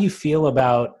about: how do you feel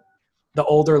about the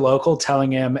older local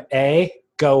telling him A,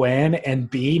 go in, and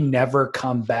B, never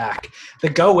come back? The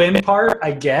go in part,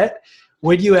 I get.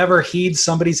 Would you ever heed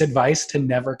somebody's advice to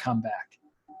never come back?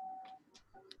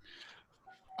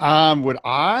 Would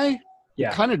I?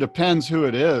 Yeah. It kind of depends who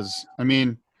it is. I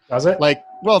mean, does it? Like,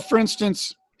 well, for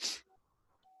instance,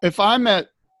 if I'm a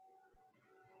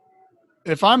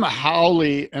haole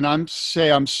and I'm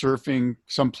surfing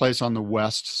someplace on the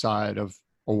west side of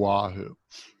Oahu,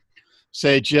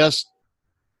 say just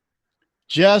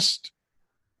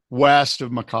west of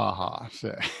Makaha,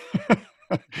 say.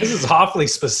 This is awfully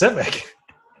specific.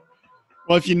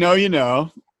 Well, if you know, you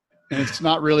know. And it's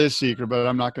not really a secret, but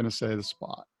I'm not going to say the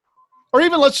spot. Or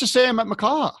even let's just say I'm at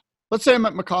Makaha. Let's say I'm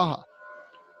at Makaha.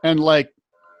 And like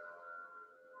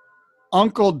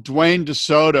Uncle Dwayne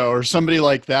DeSoto or somebody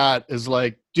like that is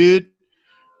like, dude,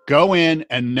 go in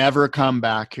and never come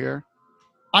back here.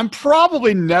 I'm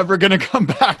probably never going to come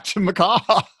back to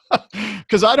Makaha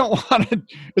because I don't want to.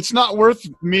 It's not worth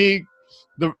me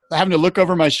having to look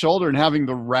over my shoulder and having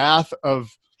the wrath of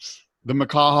the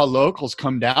Makaha locals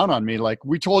come down on me. Like,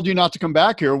 we told you not to come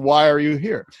back here. Why are you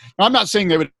here? Now, I'm not saying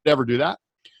they would ever do that,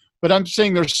 but I'm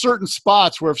saying there's certain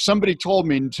spots where if somebody told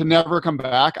me to never come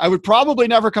back, I would probably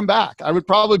never come back. I would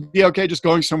probably be okay just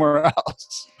going somewhere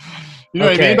else. You know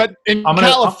what I mean? But in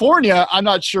California, I'm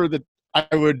not sure that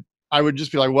I would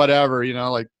just be like, whatever, you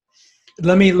know, like.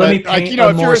 Let me But, paint if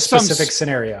a more you're some specific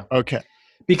scenario. Okay.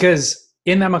 Because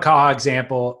in the Makaha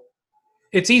example,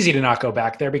 it's easy to not go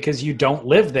back there because you don't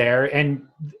live there, and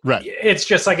Right. it's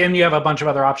just like, and you have a bunch of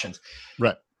other options.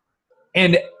 Right.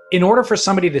 And in order for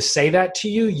somebody to say that to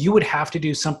you, you would have to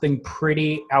do something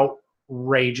pretty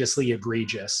outrageously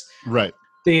egregious. Right.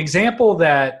 The example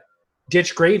that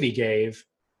Ditch Gravy gave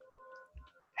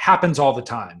happens all the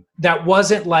time. That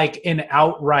wasn't like an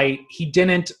outright, he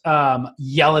didn't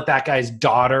yell at that guy's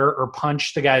daughter or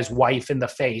punch the guy's wife in the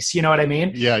face. You know what I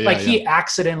mean? Yeah. He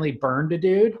accidentally burned a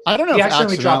dude. I don't know He if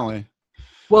accidentally.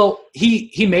 Well,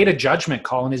 he made a judgment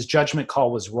call, and his judgment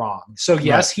call was wrong. So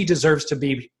yes, he deserves to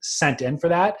be sent in for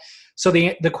that. So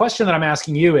the question that I'm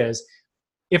asking you is,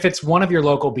 if it's one of your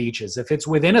local beaches, if it's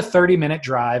within a 30-minute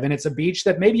drive and it's a beach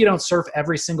that maybe you don't surf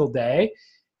every single day,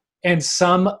 and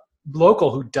some local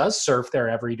who does surf there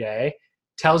every day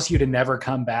tells you to never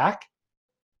come back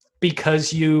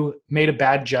because you made a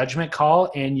bad judgment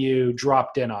call and you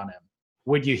dropped in on him,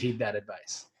 would you heed that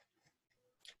advice?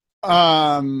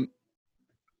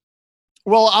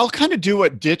 Well, I'll kind of do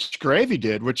what Ditch Gravy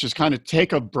did, which is kind of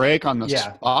take a break on the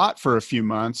spot for a few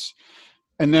months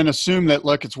and then assume that,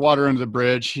 look, it's water under the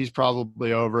bridge. He's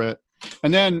probably over it.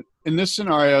 And then in this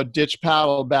scenario, Ditch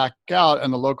paddled back out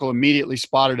and the local immediately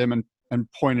spotted him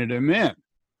and pointed him in.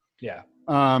 Yeah.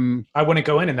 I wouldn't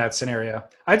go in that scenario.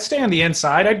 I'd stay on the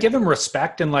inside. I'd give him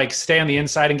respect and like stay on the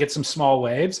inside and get some small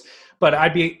waves. But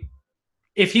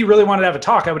if he really wanted to have a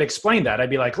talk, I would explain that. I'd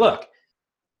be like, look,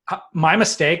 my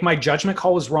mistake, my judgment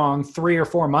call was wrong 3 or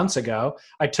 4 months ago.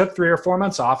 I took 3 or 4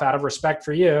 months off out of respect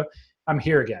for you. I'm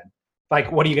here again.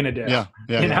 Like, what are you going to do? Yeah.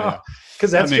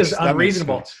 Because that's just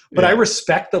unreasonable. But I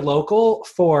respect the local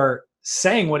for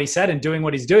saying what he said and doing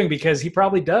what he's doing, because he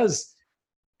probably does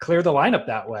clear the lineup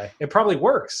that way. It probably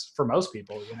works for most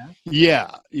people, you know?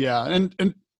 Yeah.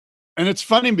 And it's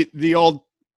funny, the old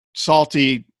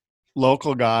salty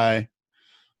local guy,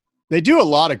 they do a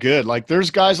lot of good. Like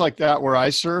there's guys like that where I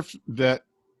surf that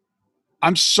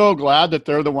I'm so glad that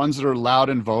they're the ones that are loud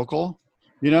and vocal,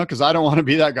 because I don't want to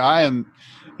be that guy. And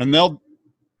they'll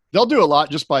do a lot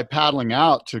just by paddling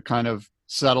out to kind of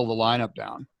settle the lineup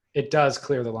down. It does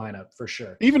clear the lineup for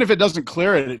sure. Even if it doesn't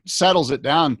clear it, it settles it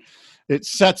down. It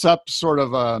sets up sort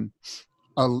of a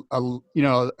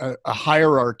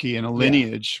hierarchy and a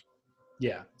lineage.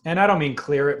 Yeah. And I don't mean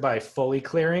clear it by fully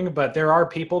clearing, but there are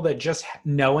people that just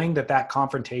knowing that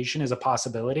confrontation is a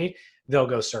possibility, they'll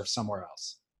go surf somewhere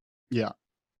else. Yeah.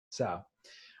 So,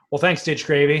 well, thanks, Ditch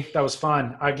Gravy. That was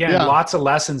fun. Again, lots of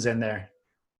lessons in there.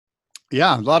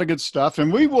 Yeah, a lot of good stuff.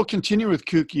 And we will continue with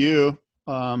Kook U,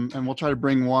 and we'll try to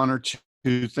bring 1 or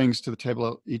 2 things to the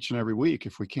table each and every week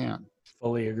if we can.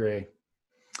 Fully agree.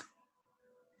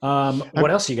 What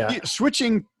else you got?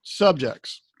 Switching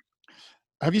subjects.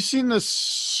 Have you seen the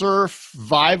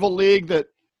Survival League that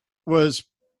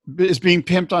is being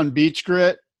pimped on Beach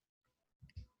Grit?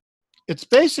 It's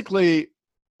basically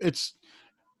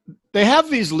they have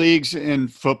these leagues in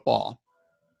football,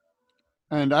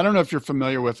 and I don't know if you're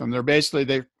familiar with them. They're basically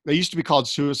they used to be called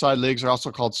suicide leagues. They're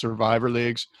also called survivor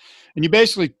leagues, and you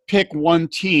basically pick one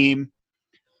team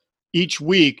each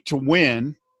week to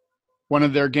win one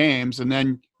of their games, and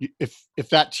then if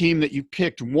that team that you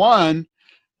picked won,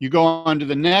 you go on to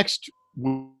the next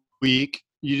week.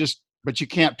 But you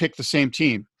can't pick the same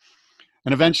team,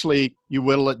 and eventually you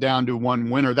whittle it down to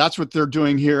one winner. That's what they're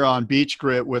doing here on Beach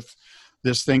Grit with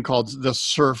this thing called the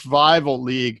Survival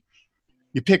League.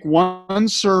 You pick one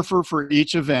surfer for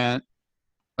each event.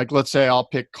 Like let's say I'll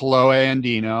pick Kolohe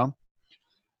Andino,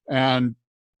 and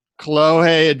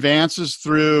Kolohe advances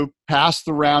through past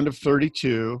the round of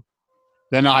 32.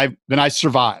 Then I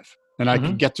survive, and I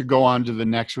can get to go on to the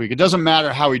next week. It doesn't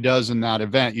matter how he does in that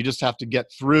event. You just have to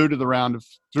get through the round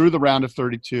of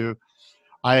 32.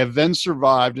 I have then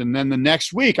survived, and then the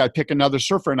next week I pick another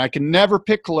surfer, and I can never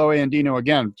pick Kolohe Andino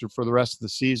again for the rest of the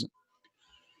season.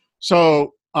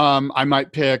 So I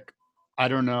might pick, I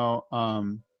don't know,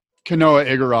 Kanoa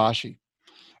Igarashi.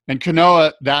 And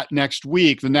Kanoa the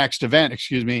next event,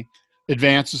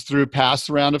 advances through past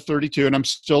the round of 32, and I'm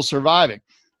still surviving.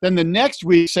 Then the next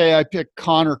week, say I pick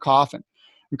Connor Coffin.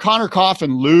 And Connor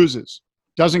Coffin loses,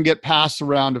 doesn't get past the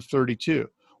round of 32.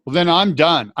 Well, then I'm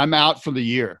done. I'm out for the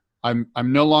year. I'm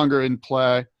no longer in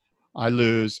play. I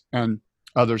lose, and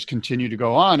others continue to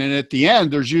go on. And at the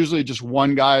end, there's usually just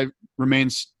one guy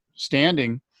remains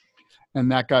standing,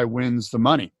 and that guy wins the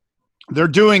money. They're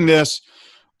doing this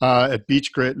at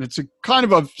Beach Grit, and it's a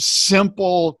kind of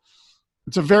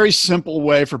it's a very simple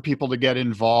way for people to get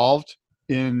involved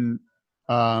in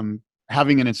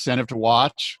having an incentive to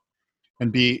watch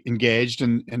and be engaged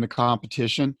in the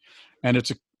competition. And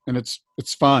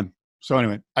it's fun. So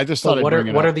anyway, I just So thought what I'd bring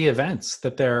it are up. the events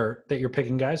that you're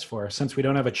picking guys for? Since we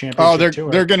don't have a Oh, championship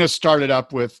tour. they're going to start it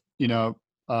up with,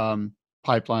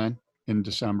 Pipeline in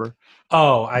December.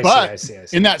 Oh, I see.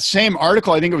 In that same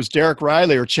article, I think it was Derek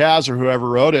Riley or Chaz or whoever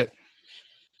wrote it,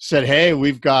 said, hey,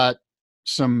 we've got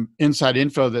some inside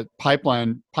info that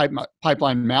Pipeline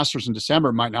Masters in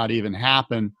December might not even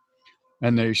happen.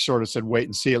 And they sort of said, wait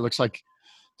and see. It looks like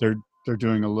they're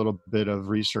doing a little bit of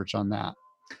research on that.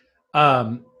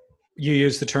 You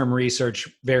use the term research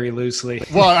very loosely.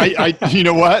 Well, I you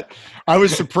know what? I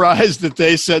was surprised that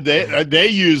they said they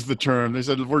used the term. They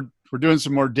said we're doing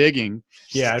some more digging.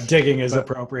 Yeah, digging is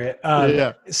appropriate.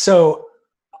 Yeah. So,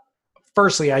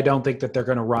 firstly, I don't think that they're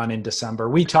going to run in December.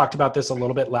 We talked about this a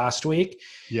little bit last week.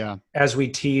 Yeah. As we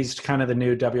teased kind of the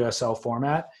new WSL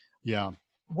format. Yeah.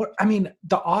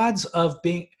 The odds of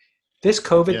being this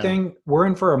COVID thing, we're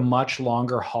in for a much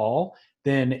longer haul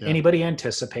than anybody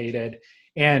anticipated.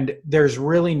 And there's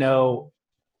really no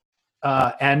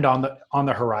end on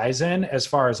the horizon as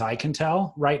far as I can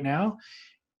tell right now.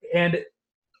 And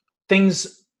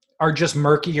things are just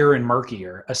murkier and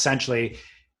murkier, essentially.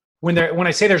 When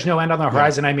I say there's no end on the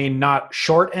horizon, I mean not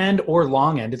short end or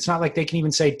long end. It's not like they can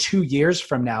even say 2 years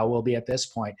from now we'll be at this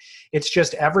point. It's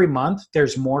just every month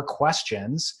there's more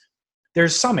questions.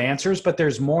 There's some answers, but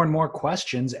there's more and more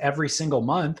questions every single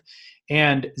month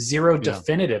and zero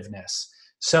definitiveness.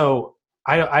 So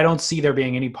I don't see there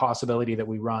being any possibility that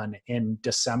we run in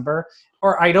December,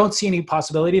 or I don't see any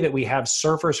possibility that we have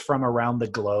surfers from around the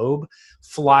globe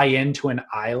fly into an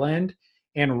island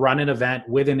and run an event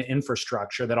with an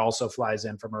infrastructure that also flies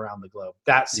in from around the globe.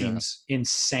 That seems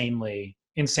insane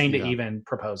to even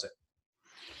propose it.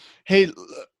 Hey,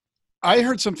 I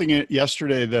heard something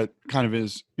yesterday that kind of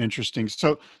is interesting.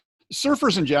 So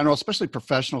surfers in general, especially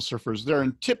professional surfers, they're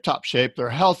in tip-top shape. They're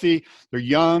healthy. They're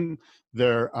young.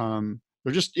 They're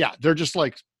just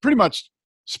like pretty much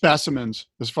specimens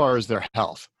as far as their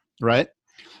health, right?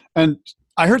 And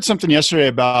I heard something yesterday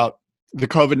about the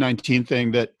COVID-19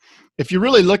 thing that if you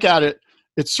really look at it,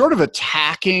 it's sort of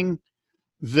attacking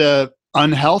the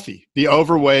unhealthy, the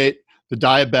overweight, the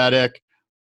diabetic,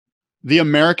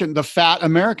 the fat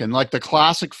American, like the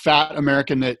classic fat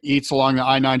American that eats along the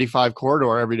I-95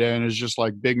 corridor every day and is just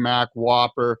like Big Mac,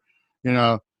 Whopper,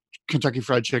 Kentucky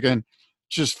Fried Chicken,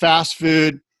 just fast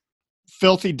food,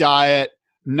 filthy diet,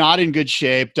 not in good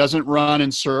shape, doesn't run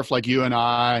and surf like you and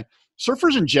I.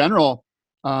 Surfers in general,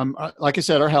 like I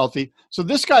said, are healthy. So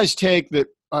this guy's take that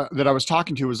I was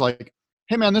talking to was like,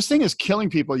 hey man, this thing is killing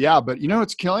people. Yeah, but you know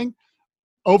it's killing?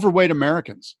 Overweight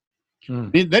Americans.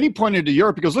 Then he pointed to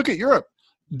Europe. He goes, look at Europe.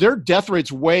 Their death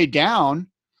rate's way down.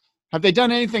 Have they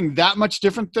done anything that much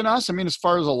different than us? I mean, as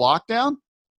far as a lockdown?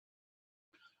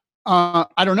 I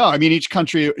don't know. I mean, each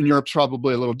country in Europe's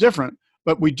probably a little different.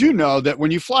 But we do know that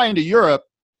when you fly into Europe,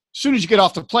 as soon as you get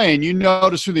off the plane, you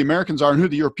notice who the Americans are and who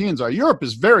the Europeans are. Europe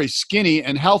is very skinny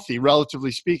and healthy,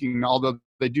 relatively speaking, although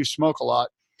they do smoke a lot.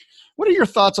 What are your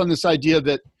thoughts on this idea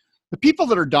that the people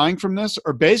that are dying from this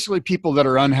are basically people that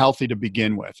are unhealthy to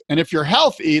begin with? And if you're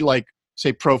healthy, like,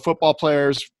 say, pro football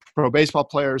players, pro baseball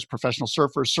players, professional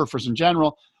surfers in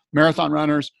general, marathon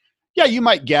runners, yeah, you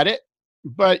might get it,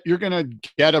 but you're going to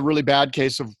get a really bad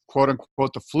case of, quote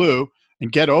unquote, the flu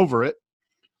and get over it.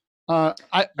 I'm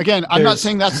not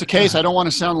saying that's the case. I don't want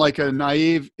to sound like a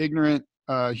naive, ignorant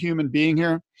human being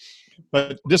here.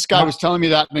 But this guy was telling me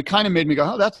that, and it kind of made me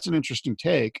go, oh, that's an interesting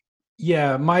take.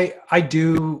 Yeah, I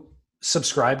do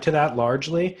subscribe to that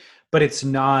largely, but it's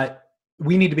not,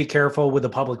 we need to be careful with the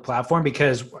public platform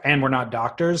and we're not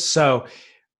doctors. So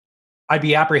I'd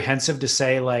be apprehensive to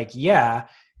say like, yeah,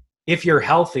 if you're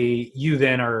healthy, you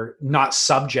then are not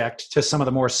subject to some of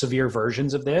the more severe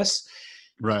versions of this.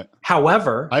 Right.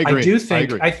 However, I agree.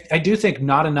 I do think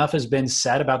not enough has been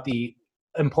said about the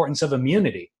importance of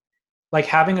immunity. Like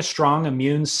having a strong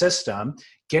immune system,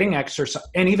 getting exercise,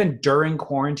 and even during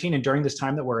quarantine and during this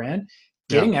time that we're in,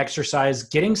 getting exercise,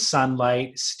 getting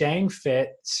sunlight, staying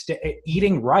fit,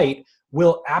 eating right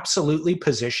will absolutely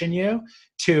position you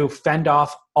to fend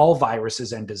off all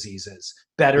viruses and diseases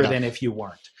better than if you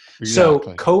weren't.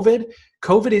 Exactly. So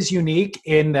COVID is unique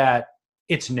in that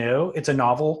it's new, it's a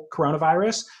novel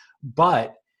coronavirus,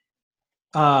 but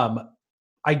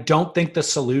I don't think the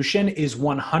solution is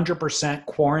 100%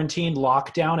 quarantine,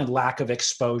 lockdown, and lack of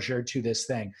exposure to this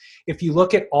thing. If you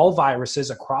look at all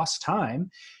viruses across time,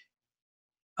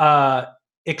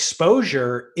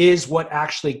 exposure is what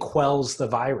actually quells the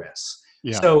virus.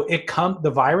 Yeah. So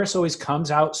the virus always comes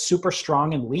out super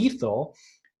strong and lethal,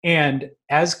 and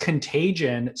as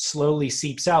contagion slowly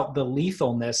seeps out, the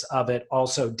lethalness of it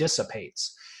also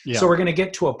dissipates. Yeah. So we're going to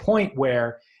get to a point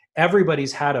where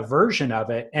everybody's had a version of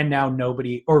it, and now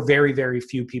nobody or very, very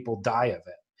few people die of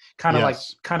it. Kind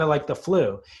of like the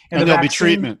flu. And there'll be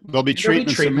treatment. There'll be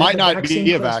treatments. It might not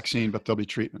be a vaccine, but there'll be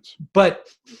treatments. But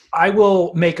I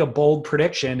will make a bold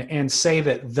prediction and say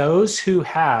that those who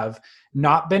have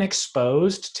not been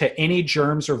exposed to any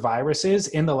germs or viruses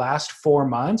in the last 4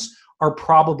 months are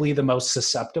probably the most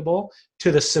susceptible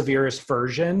to the severest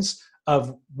versions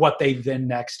of what they then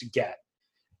next get.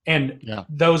 And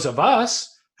those of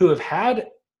us who have had,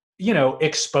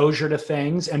 exposure to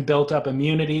things and built up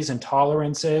immunities and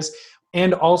tolerances,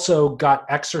 and also got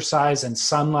exercise and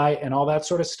sunlight and all that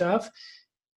sort of stuff,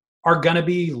 are going to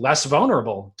be less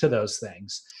vulnerable to those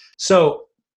things. So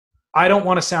I don't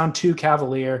want to sound too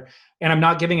cavalier, and I'm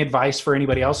not giving advice for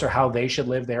anybody else or how they should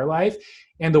live their life.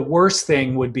 And the worst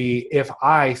thing would be if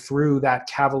I, through that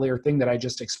cavalier thing that I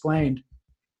just explained,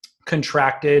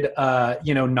 contracted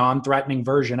non-threatening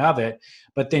version of it,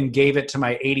 but then gave it to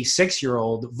my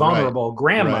 86-year-old vulnerable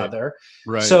grandmother.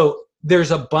 Right. So there's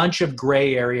a bunch of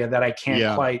gray area that I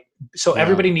can't quite. So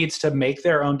everybody needs to make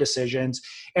their own decisions,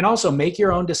 and also make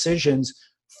your own decisions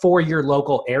for your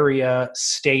local area,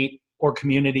 state, or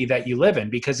community that you live in,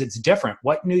 because it's different.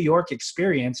 What New York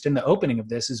experienced in the opening of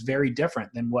this is very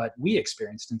different than what we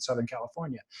experienced in Southern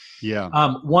California. Yeah.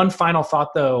 One final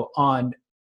thought though on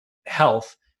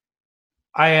health.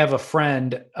 I have a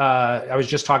friend I was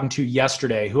just talking to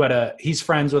yesterday who he's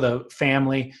friends with a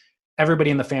family.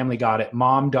 Everybody in the family got it.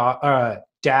 Mom,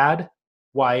 dad,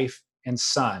 wife, and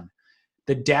son.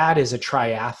 The dad is a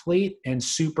triathlete and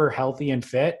super healthy and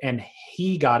fit, and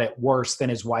he got it worse than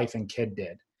his wife and kid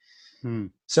did.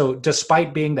 So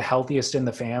despite being the healthiest in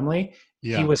the family,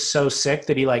 he was so sick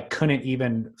that he couldn't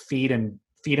even feed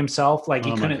himself.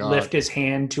 He couldn't lift his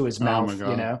hand to his mouth,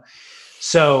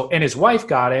 So, and his wife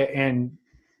got it and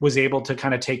was able to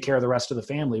kind of take care of the rest of the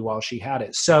family while she had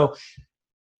it. So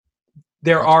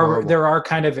there are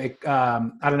kind of, I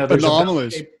don't know. There's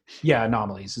anomalies.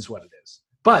 Anomalies is what it is.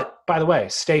 But by the way,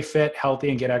 stay fit, healthy,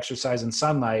 and get exercise and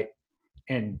sunlight,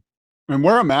 and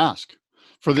wear a mask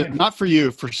not for you,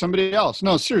 for somebody else.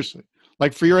 No, seriously,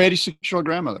 for your 86-year-old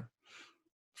grandmother,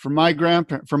 for my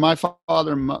grandparent, for my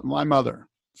father, my mother,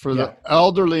 for the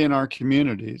elderly in our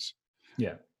communities.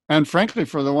 Yeah. And frankly,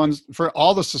 for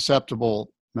all the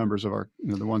susceptible members of our,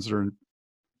 the ones that are in.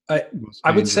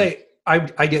 I would say I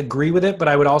agree with it, but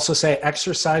I would also say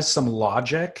exercise some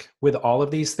logic with all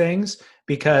of these things,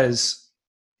 because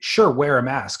sure, wear a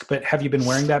mask, but have you been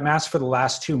wearing that mask for the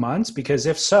last 2 months? Because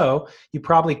if so, you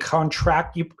probably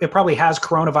it probably has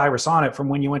coronavirus on it from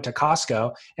when you went to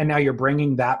Costco, and now you're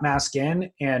bringing that mask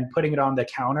in and putting it on the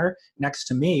counter next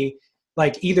to me.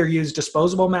 Either use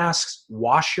disposable masks,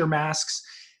 wash your masks.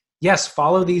 Yes,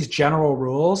 follow these general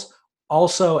rules.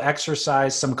 Also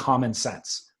exercise some common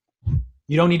sense.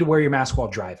 You don't need to wear your mask while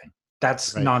driving.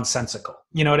 That's nonsensical.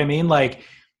 You know what I mean?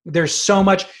 There's so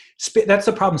much. That's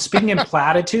the problem. Speaking in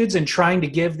platitudes and trying to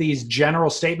give these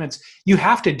general statements, you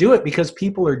have to do it because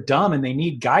people are dumb and they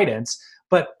need guidance,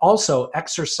 but also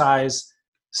exercise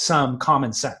some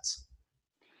common sense.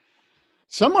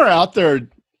 Somewhere out there,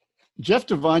 Jeff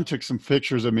Devine took some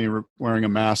pictures of me wearing a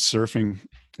mask surfing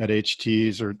at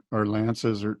HT's or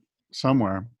Lance's or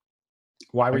somewhere.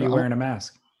 Why were you wearing a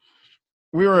mask?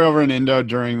 We were over in Indo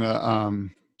during the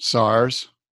SARS.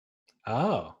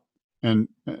 Oh. And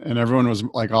everyone was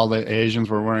all the Asians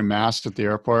were wearing masks at the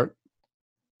airport.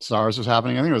 SARS was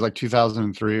happening. I think it was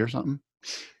 2003 or something.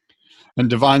 And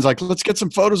Devine's let's get some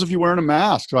photos of you wearing a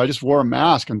mask. So I just wore a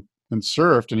mask and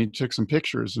surfed, and he took some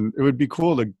pictures, and it would be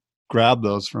cool to grab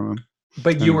those from him.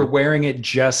 But you were wearing it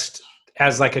just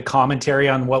as a commentary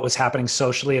on what was happening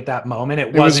socially at that moment.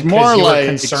 It wasn't because you were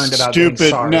concerned about stupid.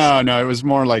 SARS. No, it was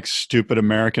more stupid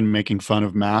American making fun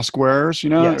of mask wearers. It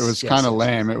was kind of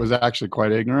lame. It was actually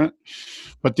quite ignorant,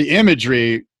 but the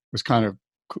imagery was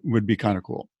would be kind of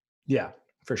cool. Yeah,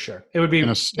 for sure. It would be in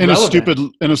a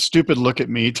stupid look at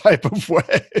me type of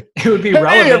way. It would be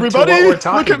relevant hey, everybody, to what we're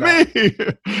talking look at me.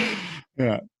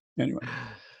 Yeah. Anyway.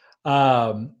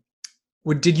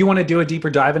 Did you want to do a deeper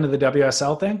dive into the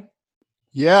WSL thing?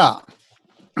 Yeah.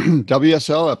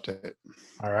 WSL update.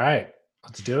 All right.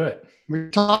 Let's do it. We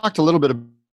talked a little bit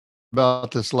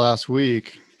about this last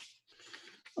week.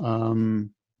 The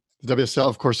WSL,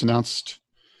 of course, announced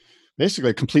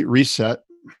basically a complete reset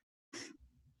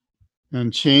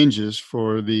and changes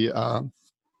for the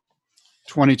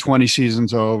 2020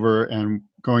 season's over, and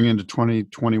going into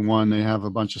 2021, they have a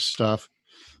bunch of stuff.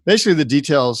 Basically, the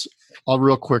details, I'll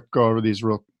real quick go over these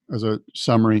as a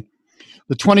summary.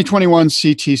 The 2021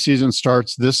 CT season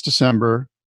starts this December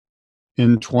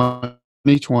in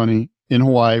 2020 in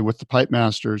Hawaii with the Pipe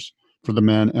Masters for the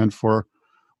men and for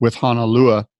with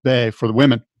Honolulu Bay for the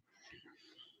women.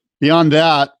 Beyond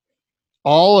that,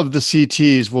 all of the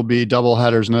CTs will be double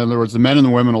headers. In other words, the men and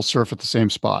the women will surf at the same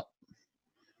spot.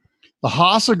 The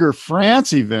Hossegor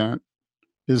France event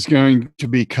is going to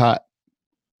be cut.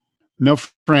 No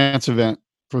France event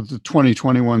for the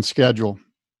 2021 schedule.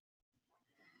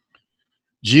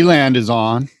 G-Land is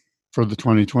on for the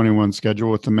 2021 schedule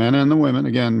with the men and the women.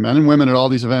 Again, men and women at all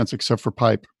these events except for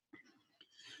pipe.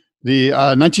 The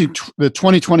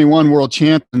 2021 World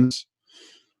Champions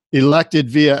elected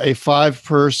via a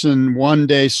 5-person,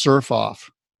 1-day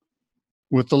surf-off,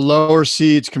 with the lower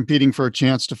seeds competing for a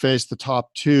chance to face the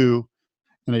top 2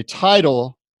 and a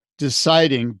title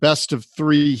deciding best of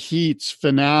 3 heats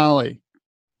finale.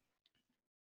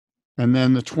 And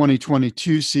then the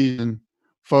 2022 season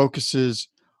focuses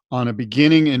on a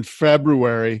beginning in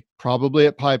February, probably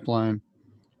at Pipeline,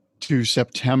 to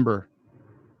September.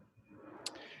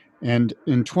 And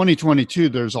in 2022,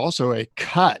 there's also a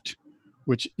cut,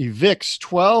 which evicts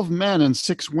 12 men and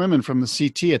 6 women from the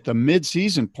CT at the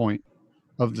mid-season point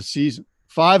of the season.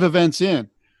 5 events in,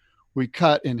 we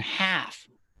cut in half,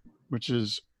 which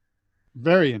is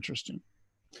very interesting.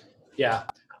 Yeah.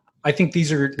 I think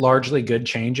these are largely good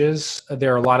changes.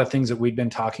 There are a lot of things that we've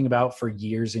been talking about for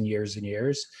years and years and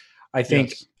years. I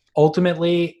think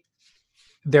ultimately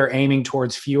they're aiming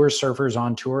towards fewer surfers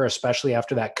on tour, especially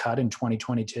after that cut in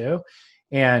 2022.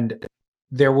 And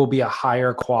there will be a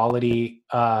higher quality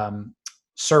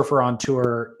surfer on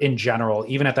tour in general,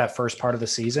 even at that first part of the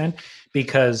season,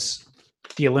 because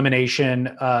the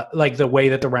elimination, like the way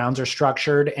that the rounds are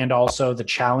structured and also the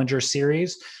Challenger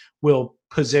Series will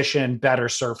position better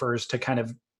surfers to kind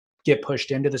of get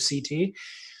pushed into the CT.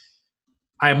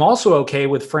 I'm also okay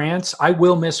with France. I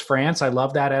will miss France. I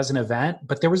love that as an event,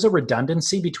 but there was a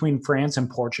redundancy between France and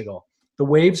Portugal. The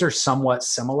waves are somewhat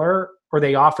similar, or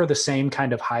they offer the same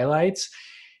kind of highlights,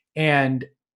 and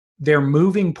they're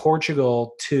moving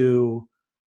Portugal to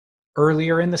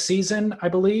earlier in the season, I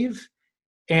believe,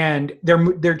 and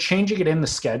they're changing it in the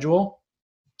schedule.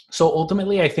 So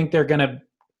ultimately, I think they're going to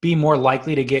be more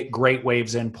likely to get great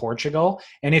waves in Portugal.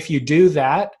 And if you do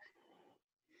that,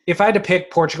 if I had to pick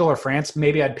Portugal or France,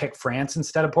 maybe I'd pick France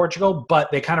instead of Portugal,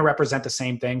 but they kind of represent the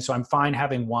same thing. So I'm fine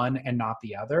having one and not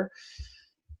the other.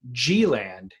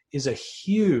 G-Land is a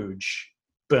huge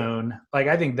boon. Like,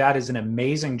 I think that is an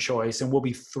amazing choice, and we'll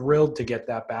be thrilled to get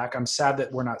that back. I'm sad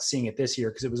that we're not seeing it this year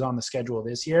because it was on the schedule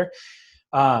this year.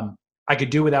 I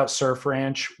could do without Surf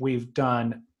Ranch. We've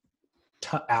done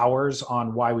hours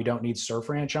on why we don't need Surf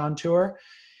Ranch on tour.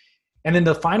 And then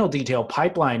the final detail,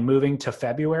 Pipeline moving to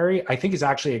February, I think is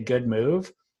actually a good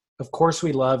move. Of course,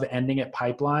 we love ending at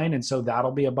Pipeline, and so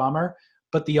that'll be a bummer.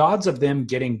 But the odds of them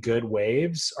getting good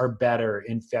waves are better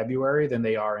in February than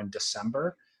they are in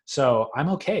December. So I'm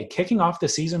okay. Kicking off the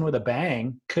season with a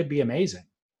bang could be amazing.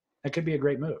 That could be a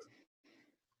great move.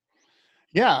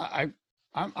 Yeah,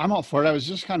 I'm all for it. I was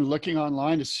just kind of looking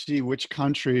online to see which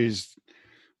countries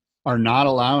are not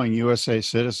allowing USA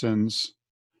citizens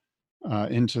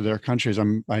into their countries.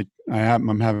 I'm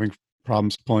having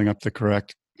problems pulling up the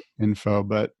correct info,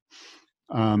 but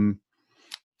I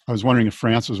was wondering if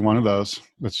France was one of those.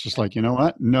 It's just like, you know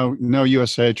what? No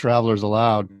USA travelers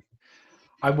allowed.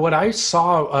 What I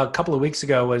saw a couple of weeks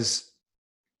ago was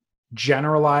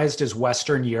generalized as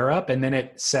Western Europe, and then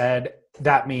it said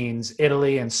that means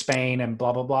Italy and Spain and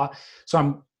blah blah blah.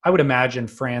 So I would imagine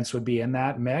France would be in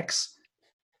that mix.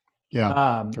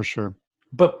 Yeah, for sure.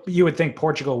 But you would think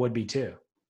Portugal would be too.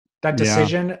 That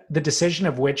decision, the decision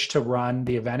of which to run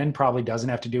the event in, probably doesn't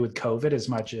have to do with COVID as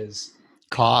much as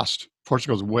cost.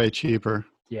 Portugal's way cheaper.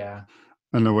 Yeah.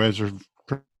 And the waves are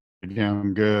pretty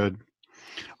damn good.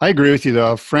 I agree with you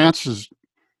though. France is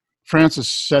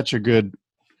such a good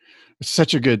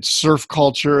surf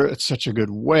culture. It's such a good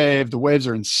wave. The waves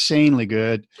are insanely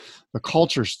good. The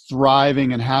culture's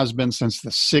thriving and has been since the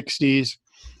 60s.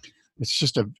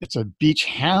 It's a beach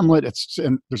hamlet.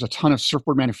 And there's a ton of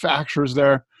surfboard manufacturers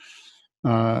there.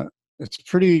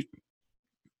 It's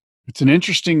an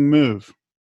interesting move.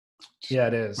 Yeah,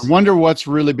 it is. I wonder what's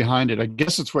really behind it. I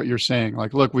guess it's what you're saying.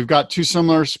 Like, look, we've got 2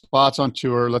 similar spots on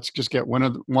tour. Let's just get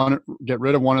get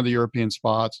rid of one of the European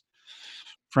spots.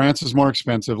 France is more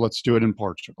expensive. Let's do it in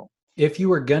Portugal. If you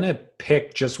were going to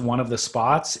pick just one of the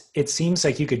spots, it seems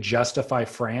like you could justify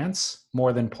France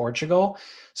more than Portugal.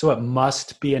 So it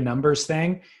must be a numbers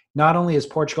thing. Not only is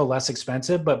Portugal less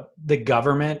expensive, but the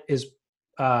government is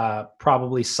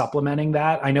probably supplementing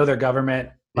that. I know their government,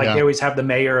 they always have the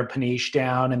mayor of Peniche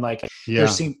down, and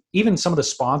even some of the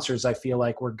sponsors, I feel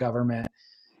like, were government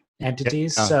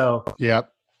entities. Yeah. So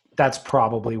that's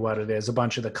probably what it is. A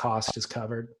bunch of the cost is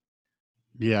covered.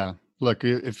 Yeah. look,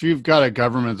 if you've got a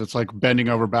government that's like bending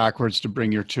over backwards to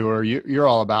bring your tour, you're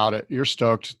all about it. You're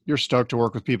stoked. You're stoked to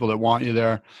work with people that want you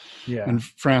there. Yeah. And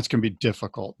France can be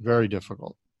difficult, very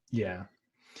difficult. Yeah.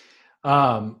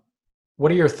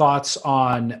 What are your thoughts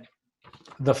on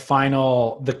the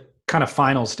kind of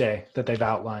finals day that they've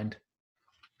outlined?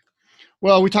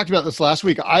 Well, we talked about this last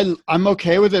week. I'm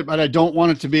okay with it, but I don't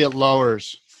want it to be at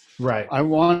lowers. Right. I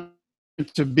want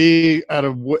it to be at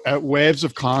waves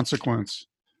of consequence.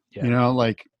 Yeah. You know,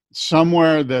 like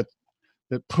somewhere that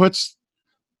puts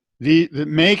that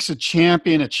makes a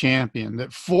champion,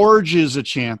 that forges a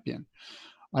champion.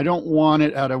 I don't want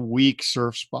it at a weak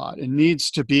surf spot. It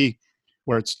needs to be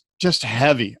where it's just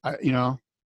heavy, you know?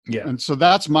 Yeah. And so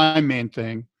that's my main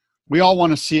thing. We all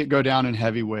want to see it go down in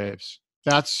heavy waves.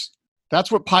 That's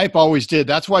what Pipe always did.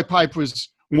 That's why Pipe was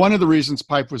one of the reasons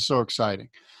Pipe was so exciting.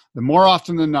 The more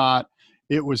often than not,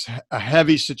 it was a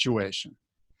heavy situation.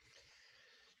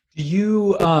 Do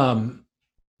you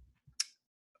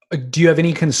have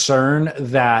any concern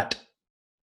that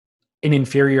an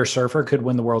inferior surfer could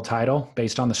win the world title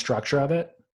based on the structure of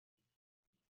it?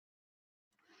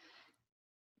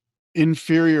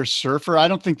 Inferior surfer? I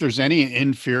don't think there's any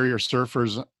inferior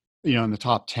surfers, you know, in the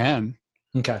top 10.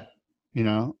 Okay. You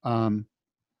know,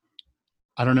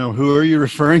 I don't know. Who are you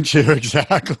referring to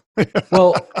exactly?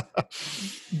 Well,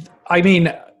 I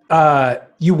mean,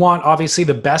 you want obviously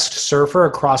the best surfer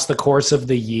across the course of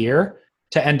the year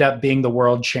to end up being the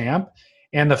world champ.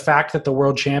 And the fact that the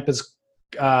world champ is,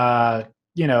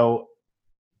 you know,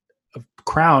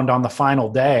 crowned on the final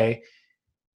day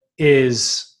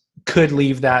could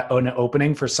leave that an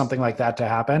opening for something like that to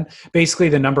happen. Basically,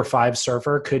 the number 5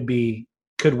 surfer could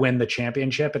win the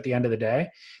championship at the end of the day.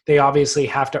 They obviously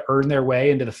have to earn their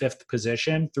way into the 5th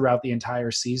position throughout the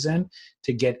entire season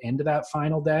to get into that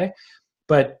final day.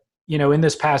 But, you know, in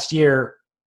this past year,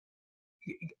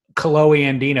 Kaloe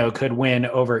Andino could win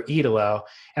over Idolo.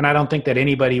 And I don't think that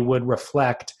anybody would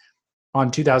reflect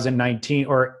on 2019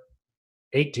 or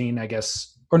 18, I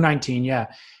guess, or 19,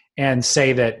 yeah, and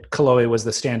say that Kaloe was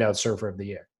the standout surfer of the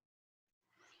year.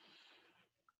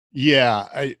 Yeah,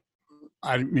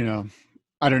 I you know,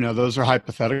 I don't know. Those are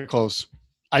hypotheticals.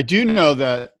 I do know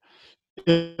that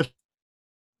if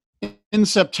in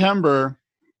September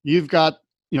you've got,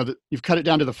 you know, you've cut it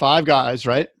down to the 5 guys,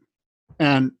 right?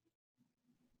 And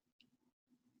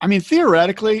I mean,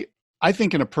 theoretically, I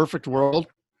think in a perfect world,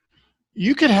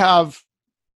 you could have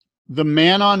the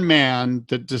man-on-man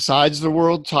that decides the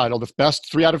world title, the best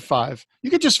 3 out of 5. You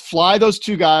could just fly those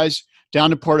 2 guys down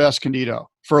to Puerto Escondido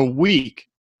for a week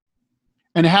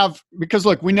and because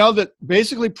look, we know that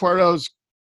basically Puerto's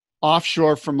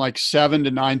offshore from like 7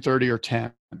 to 9:30 or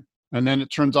 10. And then it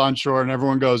turns onshore and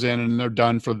everyone goes in and they're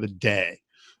done for the day,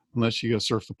 unless you go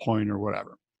surf the point or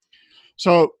whatever.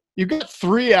 So you've got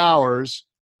 3 hours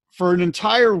for an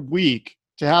entire week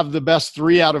to have the best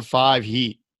 3 out of 5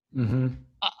 heat. Mm-hmm.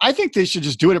 I think they should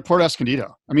just do it at Puerto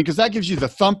Escondido. I mean, because that gives you the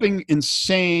thumping,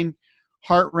 insane,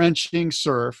 heart-wrenching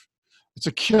surf. It's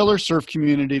a killer surf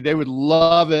community. They would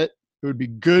love it. It would be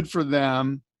good for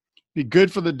them, be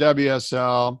good for the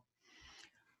WSL.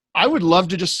 I would love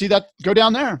to just see that go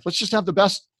down there. Let's just have the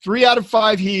best 3 out of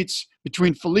 5 heats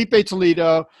between Felipe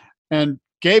Toledo and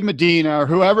Gabe Medina or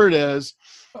whoever it is.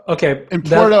 Okay. In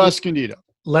Puerto Escondido.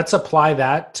 Let's apply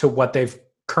that to what they've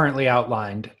currently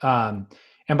outlined.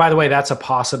 And by the way, that's a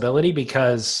possibility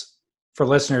because for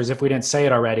listeners, if we didn't say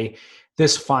it already,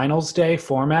 this finals day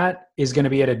format is going to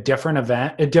be at a different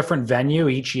event, a different venue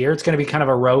each year. It's going to be kind of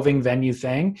a roving venue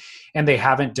thing. And they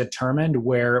haven't determined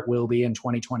where it will be in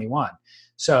 2021.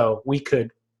 So we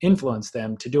could influence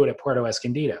them to do it at Puerto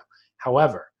Escondido.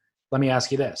 However, let me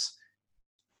ask you this.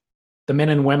 The men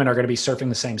and women are going to be surfing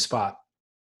the same spot.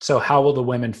 So how will the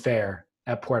women fare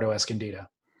at Puerto Escondido?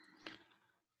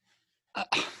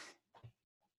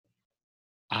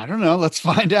 I don't know. Let's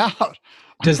find out.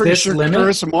 Does this limit?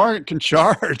 Carissa Morgan can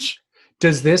charge.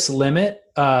 Does this limit,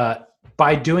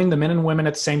 by doing the men and women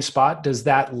at the same spot, does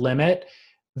that limit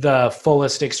the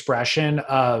fullest expression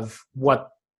of what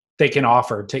they can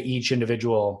offer to each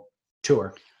individual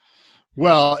tour?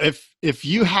 Well, if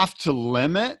you have to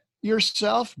limit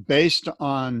yourself based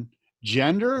on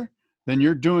gender, then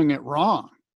you're doing it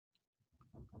wrong.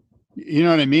 You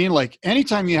know what I mean? Like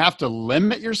anytime you have to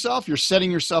limit yourself, you're setting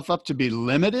yourself up to be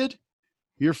limited,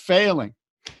 you're failing.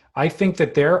 I think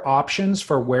that their options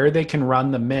for where they can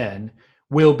run the men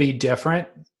will be different,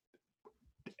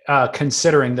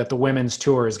 considering that the women's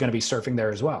tour is going to be surfing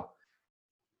there as well.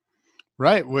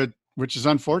 Right, which is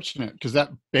unfortunate because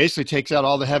that basically takes out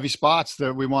all the heavy spots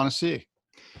that we want to see.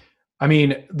 I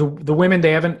mean, the women,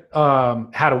 they haven't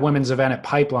had a women's event at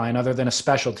Pipeline other than a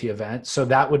specialty event. So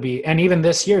that would be, and even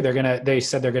this year they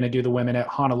said they're going to do the women at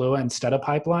Honolulu instead of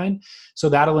Pipeline. So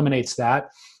that eliminates that.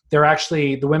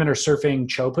 The women are surfing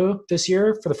Chopu this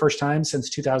year for the first time since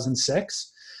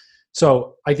 2006.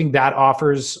 So I think that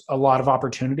offers a lot of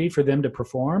opportunity for them to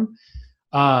perform.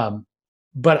 But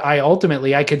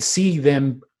I could see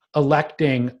them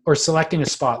electing or selecting a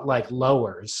spot like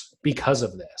Lowers because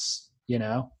of this, you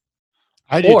know?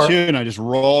 I do too, and I just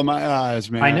roll my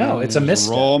eyes, man. I know, it's a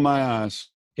misstep. Roll my eyes.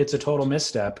 It's a total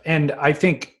misstep. And I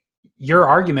think your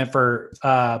argument for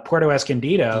Puerto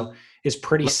Escondido is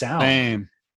pretty sound. Same.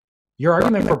 Your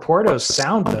argument for Puerto's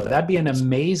sound, though. That'd be an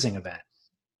amazing event.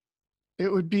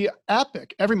 It would be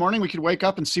epic. Every morning we could wake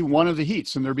up and see one of the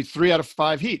heats, and there'd be 3 out of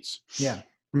 5 heats. Yeah.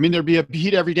 I mean, there'd be a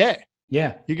heat every day.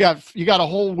 Yeah. You got a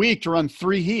whole week to run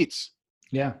 3 heats.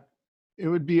 Yeah. It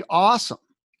would be awesome.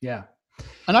 Yeah.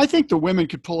 And I think the women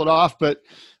could pull it off. But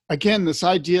again, this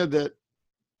idea that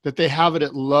they have it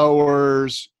at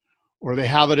Lowers, or they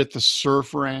have it at the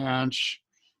Surf Ranch,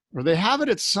 or they have it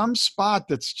at some spot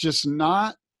that's just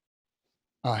not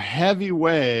a heavy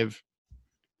wave,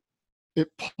 it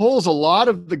pulls a lot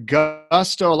of the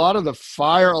gusto, a lot of the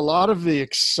fire, a lot of the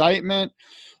excitement,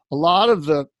 a lot of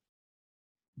the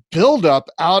buildup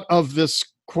out of this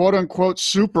quote unquote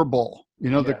Super Bowl,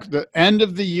 the end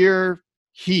of the year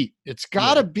heat. It's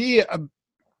got to be I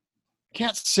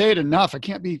can't say it enough. I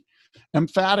can't be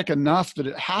emphatic enough that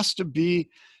it has to be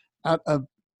at a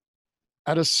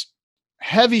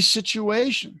heavy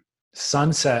situation.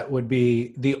 Sunset would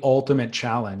be the ultimate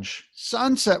challenge.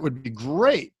 Sunset would be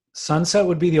great. Sunset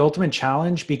would be the ultimate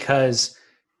challenge because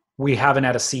we haven't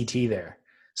had a CT there.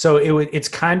 So it's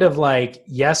kind of like,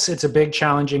 yes, it's a big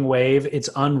challenging wave. It's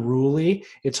unruly.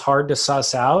 It's hard to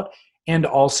suss out. And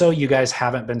also you guys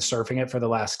haven't been surfing it for the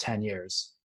last 10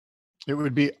 years. It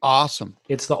would be awesome.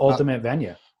 It's the ultimate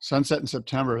venue. Sunset in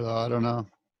September, though. I don't know.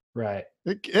 Right.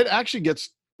 It actually gets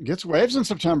waves in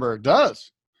September. It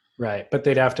does. Right. But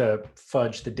they'd have to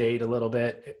fudge the date a little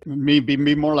bit.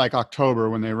 Be more like October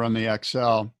when they run the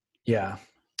XL. Yeah.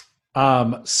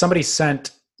 Somebody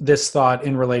sent this thought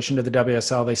in relation to the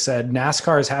WSL. They said,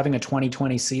 NASCAR is having a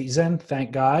 2020 season.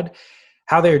 Thank God.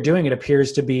 How they're doing it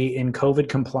appears to be in COVID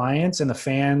compliance, and the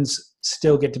fans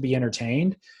still get to be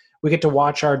entertained. We get to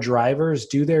watch our drivers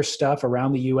do their stuff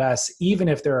around the U.S., even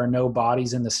if there are no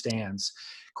bodies in the stands.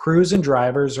 Crews and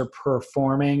drivers are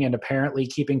performing and apparently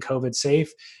keeping COVID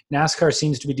safe. NASCAR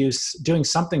seems to be doing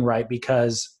something right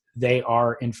because they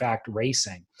are, in fact,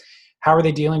 racing. How are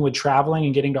they dealing with traveling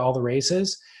and getting to all the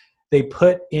races? They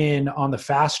put in on the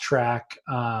fast track.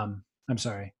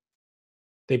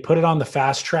 They put it on the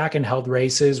fast track and held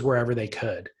races wherever they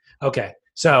could. Okay.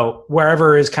 So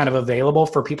wherever is kind of available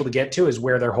for people to get to is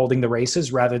where they're holding the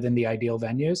races rather than the ideal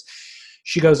venues.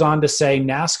 She goes on to say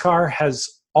NASCAR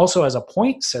also has a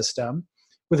point system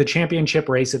with a championship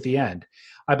race at the end.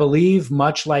 I believe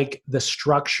much like the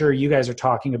structure you guys are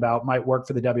talking about might work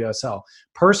for the WSL.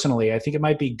 Personally, I think it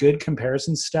might be good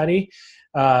comparison study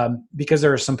because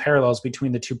there are some parallels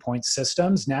between the 2 point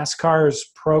systems.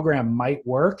 NASCAR's program might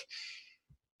work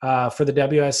for the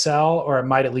WSL, or it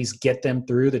might at least get them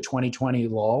through the 2020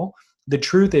 lull. The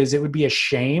truth is, it would be a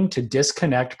shame to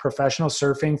disconnect professional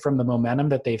surfing from the momentum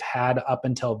that they've had up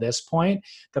until this point.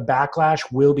 The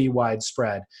backlash will be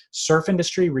widespread. Surf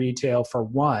industry retail, for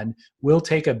one, will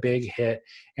take a big hit,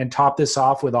 and top this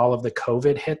off with all of the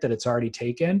COVID hit that it's already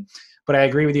taken. But I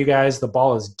agree with you guys. The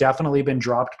ball has definitely been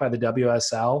dropped by the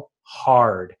WSL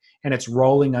hard, and it's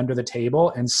rolling under the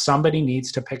table, and somebody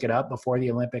needs to pick it up before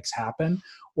the Olympics happen,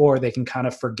 or they can kind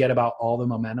of forget about all the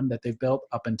momentum that they've built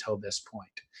up until this point.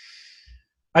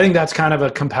 I think that's kind of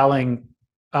a compelling,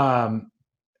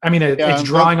 it's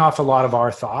drawing off a lot of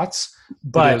our thoughts,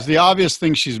 but the obvious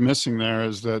thing she's missing there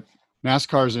is that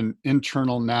NASCAR is an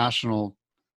internal national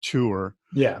tour.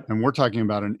 Yeah. And we're talking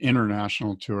about an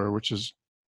international tour, which is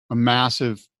a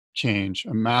massive change,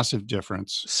 a massive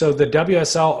difference. So the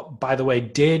WSL, by the way,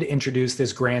 did introduce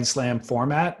this Grand Slam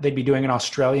format. They'd be doing an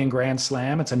Australian Grand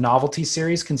Slam. It's a novelty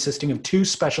series consisting of 2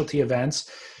 specialty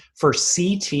events for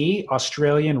CT,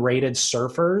 Australian rated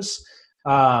surfers,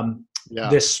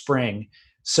 this spring.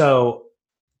 So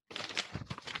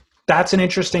that's an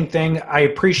interesting thing. I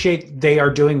appreciate they are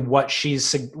doing what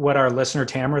our listener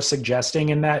Tamara is suggesting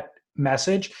in that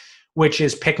message, which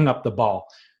is picking up the ball.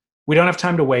 We don't have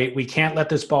time to wait. We can't let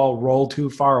this ball roll too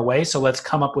far away. So let's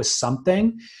come up with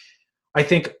something. I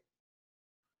think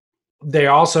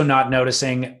they're also not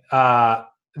noticing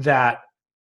that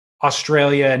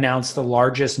Australia announced the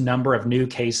largest number of new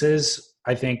cases,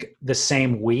 I think, the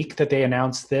same week that they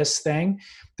announced this thing,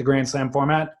 the Grand Slam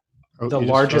format. the you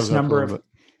just largest froze up a number little of.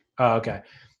 bit. Oh, okay.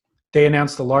 They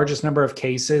announced the largest number of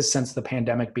cases since the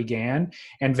pandemic began,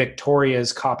 and Victoria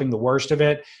is copping the worst of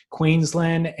it.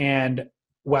 Queensland and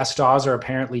West Oz are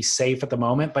apparently safe at the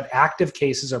moment, but active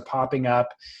cases are popping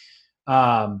up,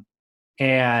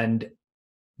 and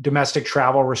domestic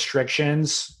travel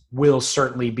restrictions will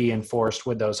certainly be enforced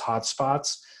with those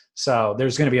hotspots. So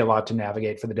there's going to be a lot to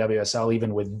navigate for the WSL,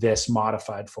 even with this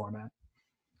modified format.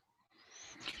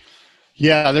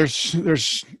 Yeah,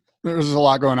 there's a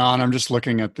lot going on. I'm just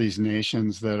looking at these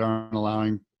nations that aren't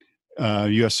allowing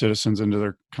U.S. citizens into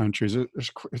their countries.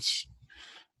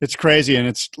 It's crazy, and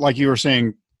it's like you were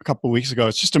saying a couple of weeks ago.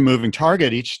 It's just a moving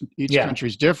target. Each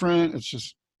country's different. It's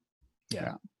just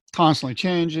constantly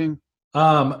changing.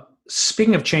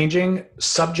 Speaking of changing,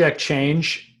 subject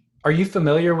change. Are you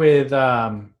familiar with? Check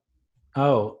out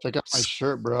my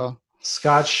shirt, bro.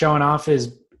 Scott's showing off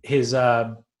his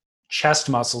chest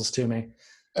muscles to me.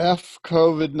 F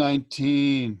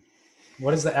COVID-19.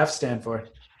 What does the F stand for?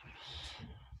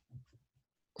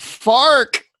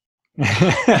 FARC.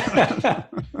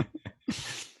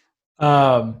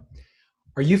 Are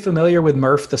you familiar with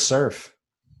Murph the Surf?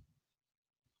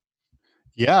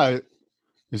 Yeah,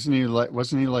 wasn't he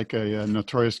like a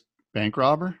notorious bank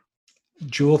robber?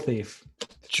 Jewel thief,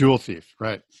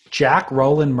 right? Jack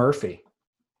Roland Murphy.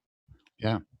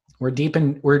 Yeah, we're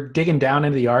digging down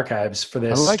into the archives for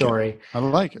this story. I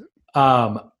like it.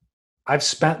 I've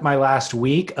spent my last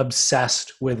week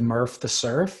obsessed with Murph the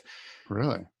Surf.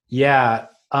 Really? Yeah.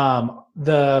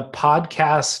 The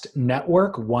podcast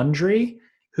network Wondery,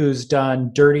 who's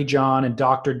done Dirty John and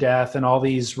Dr. Death and all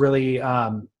these really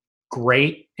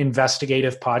great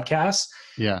investigative podcasts.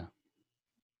 Yeah.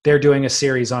 They're doing a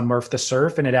series on Murph the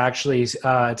Surf, and it actually it's a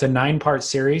 9-part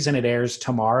series, and it airs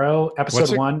tomorrow.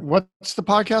 Episode 1. What's the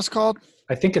podcast called?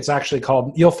 I think it's actually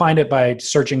called. You'll find it by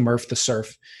searching Murph the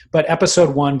Surf. But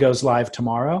episode 1 goes live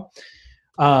tomorrow.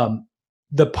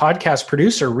 The podcast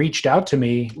producer reached out to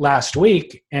me last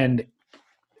week, and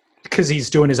because he's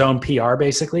doing his own PR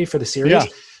basically for the series. Yeah.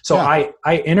 So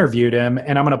I interviewed him,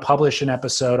 and I'm going to publish an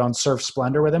episode on Surf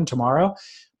Splendor with him tomorrow.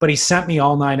 But he sent me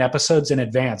all 9 episodes in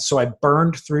advance. So I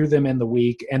burned through them in the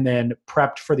week and then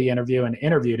prepped for the interview and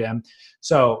interviewed him.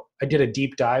 So I did a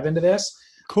deep dive into this.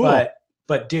 Cool.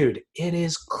 But dude, it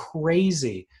is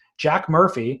crazy. Jack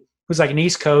Murphy, who's like an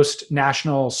East Coast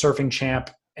national surfing champ,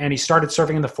 and he started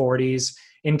surfing in the 40s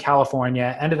in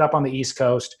California, ended up on the East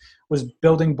Coast, was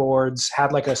building boards,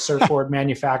 had like a surfboard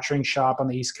manufacturing shop on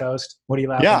the East Coast. What are you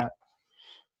laughing at?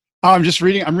 I'm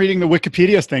reading the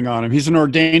Wikipedia thing on him. He's an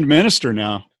ordained minister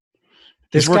now.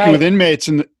 He's working with inmates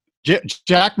in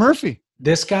Jack Murphy.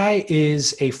 This guy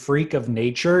is a freak of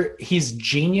nature. He's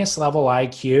genius level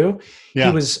IQ. Yeah.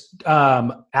 He was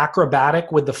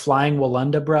acrobatic with the Flying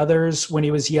Walunda Brothers when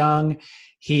he was young.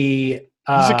 He's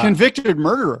a convicted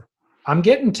murderer. I'm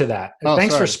getting to that.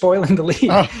 Thanks for spoiling the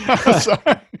lead.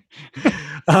 Sorry.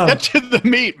 Get to the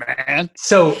meat, man.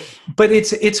 So, but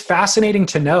it's fascinating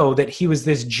to know that he was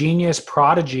this genius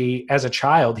prodigy as a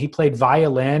child. He played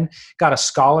violin, got a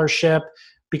scholarship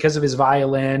because of his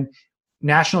violin,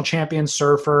 national champion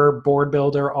surfer, board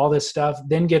builder, all this stuff,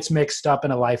 then gets mixed up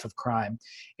in a life of crime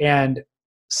and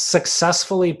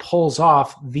successfully pulls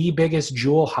off the biggest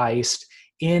jewel heist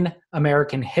in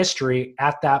American history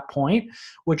at that point,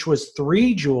 which was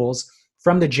 3 jewels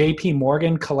from the JP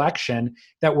Morgan collection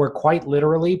that were quite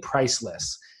literally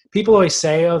priceless. People always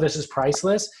say, oh, this is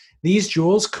priceless. These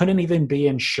jewels couldn't even be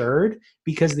insured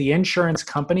because the insurance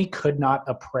company could not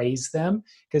appraise them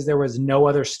because there was no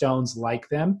other stones like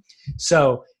them.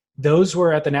 So those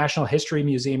were at the National History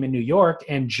Museum in New York,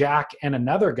 and Jack and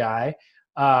another guy,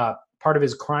 part of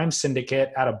his crime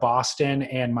syndicate out of Boston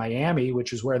and Miami,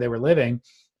 which is where they were living,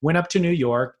 went up to New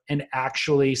York and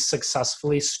actually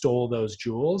successfully stole those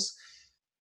jewels.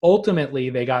 Ultimately,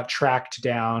 they got tracked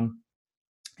down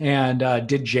and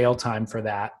did jail time for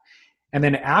that. And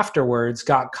then afterwards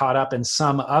got caught up in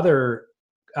some other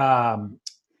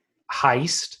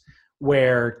heist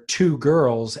where 2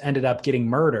 girls ended up getting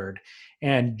murdered.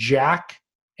 And Jack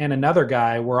and another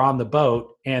guy were on the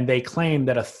boat, and they claimed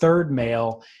that a 3rd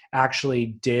male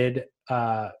actually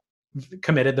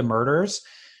committed the murders.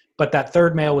 But that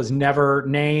 3rd male was never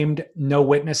named. No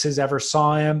witnesses ever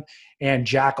saw him. And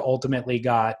Jack ultimately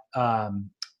got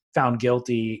found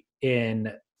guilty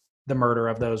in the murder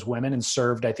of those women and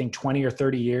served, I think, 20 or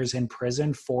 30 years in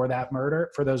prison for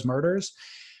those murders.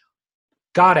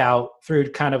 Got out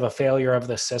through kind of a failure of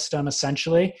the system,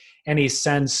 essentially. And he's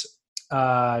since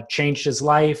changed his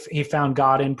life. He found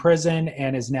God in prison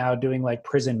and is now doing like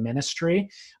prison ministry.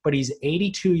 But he's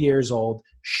 82 years old,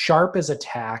 sharp as a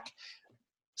tack,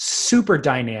 super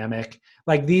dynamic.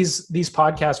 Like these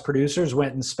podcast producers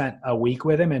went and spent a week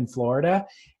with him in Florida,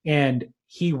 and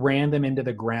he ran them into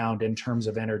the ground in terms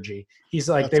of energy. He's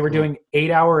like, That's they were cool. doing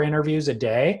 8-hour interviews a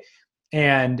day,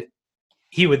 and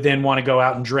he would then want to go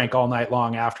out and drink all night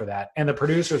long after that. And the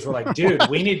producers were like, dude,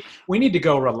 we need to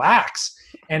go relax.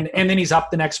 And then he's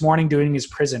up the next morning doing his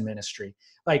prison ministry.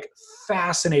 Like,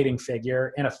 fascinating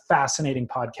figure and a fascinating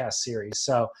podcast series.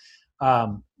 So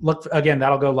look, again,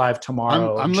 that'll go live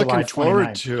tomorrow. I'm July looking forward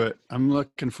 29th. to it. I'm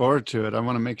looking forward to it. I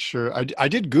want to make sure. I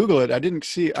did Google it. I didn't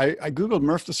see. I Googled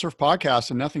Murph the Surf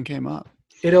podcast and nothing came up.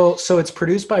 So it's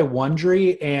produced by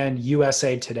Wondery and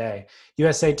USA Today.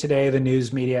 USA Today, the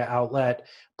news media outlet,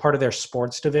 part of their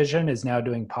sports division, is now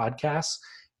doing podcasts.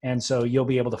 And so you'll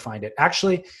be able to find it.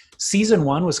 Actually, season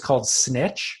 1 was called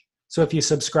Snitch. So if you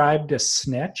subscribe to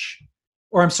Snitch,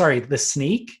 or I'm sorry, The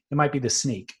Sneak, it might be The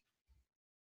Sneak.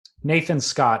 Nathan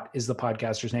Scott is the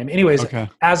podcaster's name. Anyways, Okay.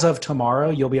 as of tomorrow,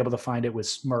 you'll be able to find it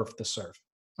with Murph the Surf.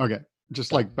 Okay.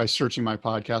 Just like by searching my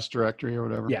podcast directory or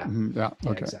whatever. Yeah. Mhm. Yeah.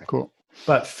 Yeah, Okay. exactly. Cool.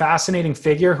 But fascinating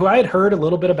figure who I had heard a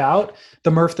little bit about,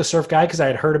 the Murph the Surf guy, because I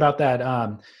had heard about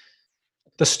that.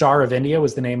 The Star of India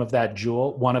was the name of that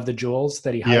jewel, one of the jewels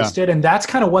that he Yeah. heisted. And that's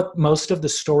kind of what most of the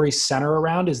stories center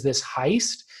around, is this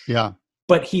heist. Yeah.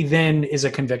 But he then is a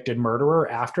convicted murderer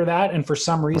after that. And for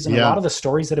some reason, a Yeah. lot of the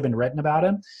stories that have been written about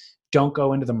him don't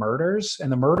go into the murders.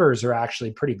 And the murders are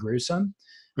actually pretty gruesome.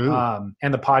 Ooh.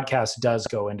 And the podcast does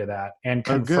go into that and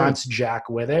Oh, good. confronts Jack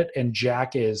with it. And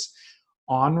Jack is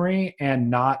ornery and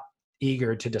not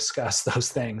eager to discuss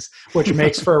those things, which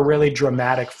makes for a really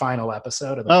dramatic final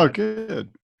episode of the Oh, podcast. good.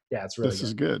 Yeah, it's really This good.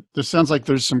 is good. This sounds like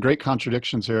there's some great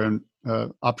contradictions here and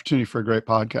opportunity for a great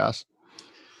podcast.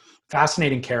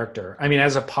 Fascinating character. I mean,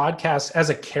 as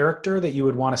a character that you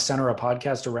would want to center a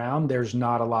podcast around, there's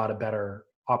not a lot of better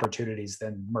opportunities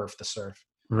than Murph the Surf.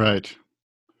 Right.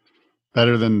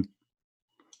 Better than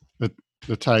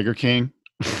the Tiger King.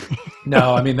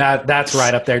 No, I mean, that's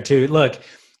right up there too. Look,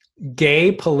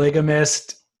 gay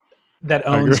polygamist that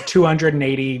owns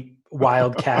 280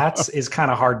 wild cats is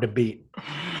kind of hard to beat.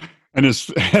 And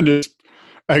his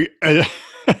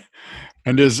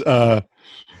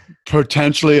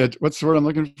potentially what's the word I'm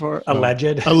looking for?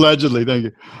 Alleged. Allegedly, thank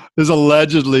you. Is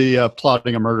allegedly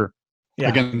plotting a murder Yeah,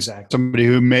 against exactly. somebody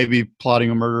who may be plotting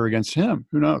a murder against him.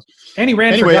 Who knows? And he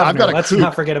ran Anyway, for governor. I've got a Let's kook.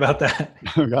 not forget about that.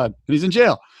 Oh God, and he's in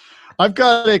jail. I've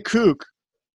got a kook.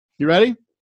 You ready?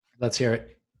 Let's hear it.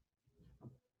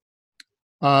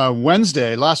 Last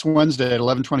Wednesday at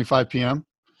 11:25 p.m.,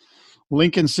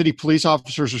 Lincoln City police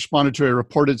officers responded to a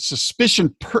reported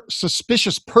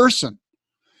suspicious person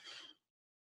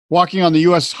walking on the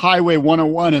U.S. Highway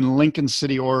 101 in Lincoln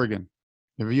City, Oregon.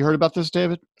 Have you heard about this,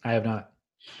 David? I have not.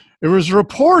 It was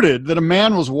reported that a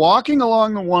man was walking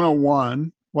along the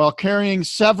 101 while carrying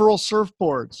several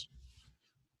surfboards.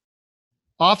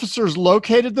 Officers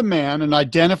located the man and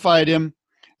identified him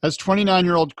as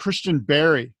 29-year-old Christian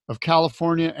Berry of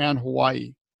California and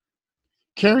Hawaii,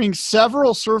 carrying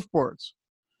several surfboards.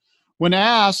 When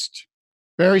asked,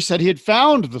 Berry said he had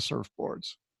found the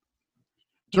surfboards.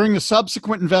 During the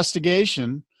subsequent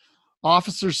investigation,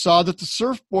 officers saw that the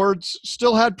surfboards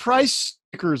still had price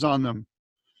stickers on them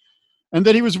and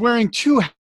that he was wearing 2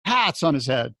 hats on his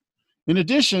head. In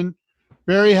addition,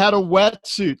 Berry had a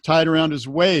wetsuit tied around his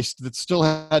waist that still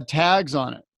had tags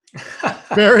on it.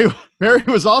 Berry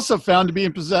was also found to be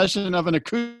in possession of an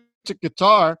acoustic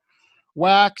guitar,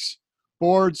 wax,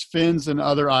 boards, fins, and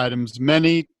other items,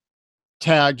 many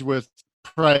tagged with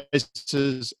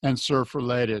prices and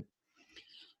surf-related.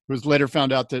 It was later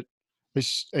found out that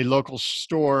a local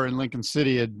store in Lincoln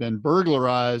City had been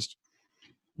burglarized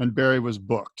and Berry was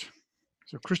booked.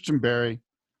 So Christian Berry,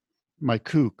 my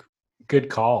kook. Good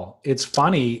call. It's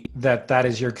funny that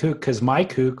is your kook, because my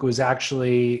kook was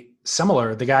actually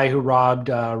similar. The guy who robbed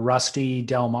Rusty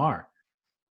Del Mar.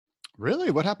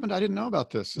 Really? What happened? I didn't know about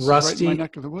this. This Rusty, is right in my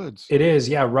neck of the woods. It is,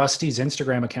 yeah. Rusty's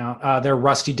Instagram account, their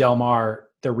Rusty Del Mar,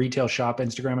 their retail shop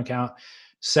Instagram account,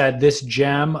 said this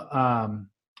gem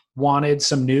wanted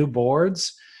some new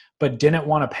boards, but didn't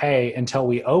want to pay until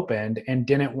we opened, and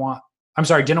didn't want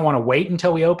to wait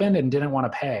until we opened and didn't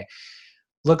want to pay.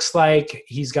 Looks like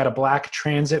he's got a black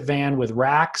transit van with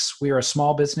racks. We are a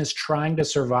small business trying to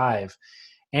survive.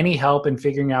 Any help in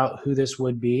figuring out who this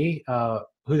could be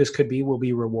will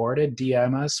be rewarded.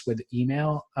 DM us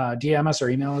or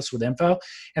email us with info.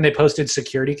 And they posted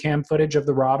security cam footage of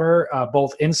the robber,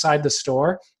 both inside the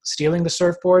store, stealing the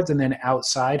surfboards, and then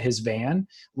outside his van,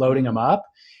 loading them up.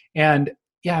 And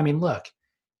yeah, I mean, look,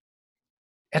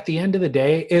 at the end of the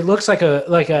day, it looks like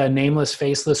a nameless,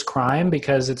 faceless crime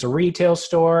because it's a retail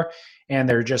store and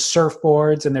they're just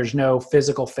surfboards and there's no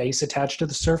physical face attached to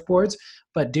the surfboards.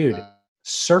 But dude,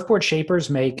 surfboard shapers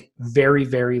make very,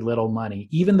 very little money.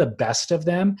 Even the best of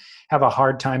them have a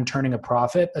hard time turning a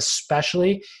profit,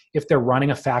 especially if they're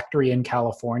running a factory in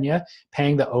California,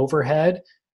 paying the overhead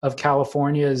of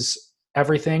California's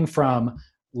everything from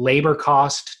labor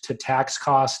cost to tax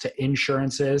cost to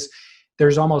insurances.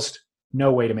 There's almost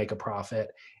no way to make a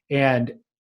profit. And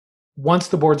once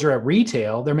the boards are at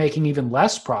retail, they're making even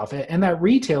less profit. And that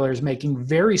retailer is making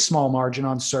very small margin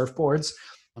on surfboards.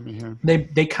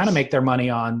 They kind of make their money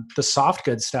on the soft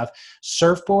goods stuff.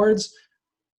 Surfboards,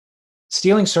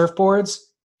 stealing surfboards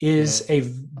is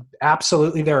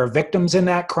absolutely, there are victims in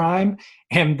that crime.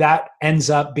 And that ends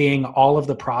up being all of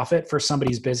the profit for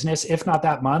somebody's business, if not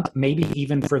that month, maybe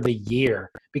even for the year,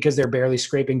 because they're barely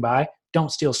scraping by.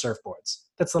 Don't steal surfboards.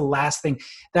 That's the last thing.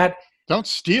 Don't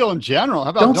steal in general. How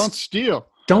about don't steal?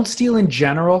 Don't steal in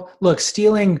general. Look,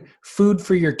 stealing food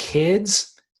for your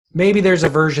kids, maybe there's a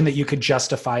version that you could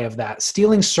justify of that.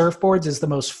 Stealing surfboards is the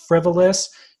most frivolous,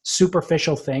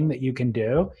 superficial thing that you can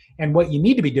do. And what you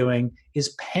need to be doing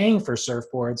is paying for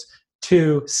surfboards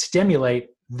to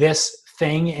stimulate this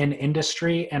thing in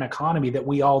industry and economy that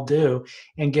we all do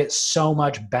and get so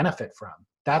much benefit from.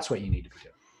 That's what you need to be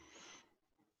doing.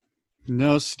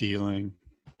 No stealing.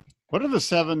 What are the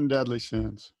 7 deadly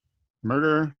sins?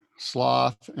 Murder,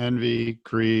 sloth, envy,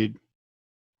 greed.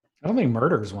 I don't think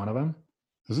murder is one of them.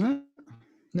 Isn't it?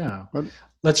 No.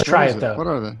 Let's try it though. What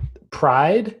are they?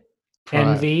 Pride,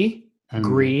 envy,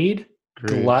 greed,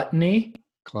 gluttony,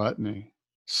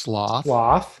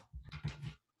 sloth,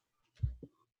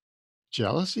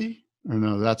 jealousy? Or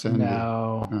no, that's envy.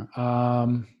 No.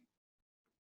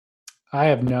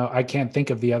 I can't think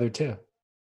of the other two.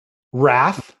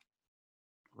 Wrath.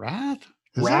 Wrath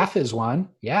is one.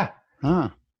 Yeah.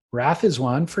 Wrath is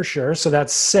one for sure. So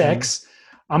that's 6.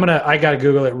 I got to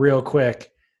Google it real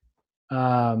quick.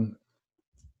 Man,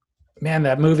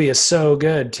 that movie is so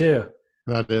good too.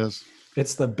 That is.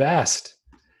 It's the best.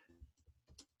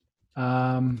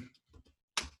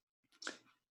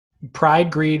 Pride,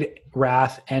 greed,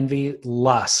 wrath, envy,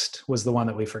 lust was the one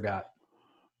that we forgot.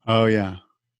 Oh yeah.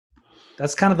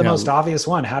 That's kind of the most obvious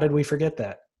one. How did we forget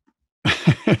that?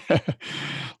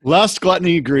 Lust,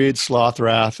 gluttony, greed, sloth,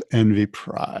 wrath, envy,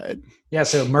 pride. Yeah,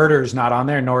 so murder is not on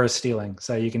there, nor is stealing.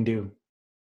 So you can do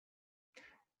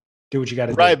what you got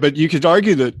to do. Right, but you could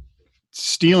argue that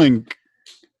stealing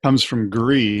comes from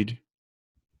greed.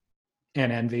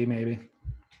 And envy, maybe.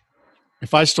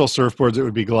 If I stole surfboards, it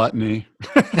would be gluttony.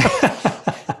 All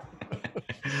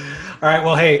right,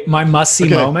 well, hey, my must-see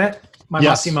moment.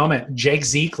 Must-see moment. Jake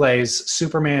Zeklay's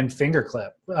Superman finger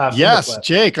clip.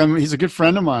 Jake. He's a good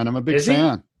friend of mine. I'm a big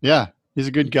fan. Yeah, he's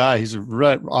a good guy. He's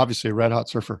obviously a red hot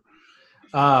surfer.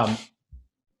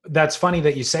 That's funny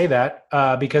that you say that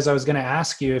because I was going to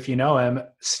ask you if you know him.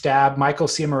 Michael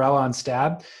Ciamarella on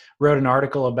Stab wrote an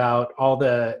article about all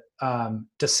the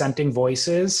dissenting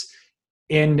voices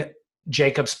in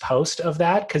Jacob's post of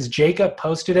that, because Jacob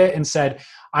posted it and said,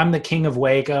 "I'm the king of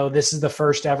Waco. This is the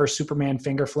first ever Superman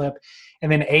finger flip."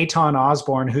 And then Aton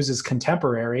Osborne, who's his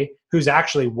contemporary, who's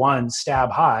actually won Stab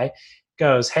High,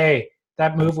 goes, "Hey,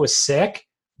 that move was sick,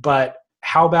 but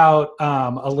how about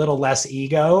a little less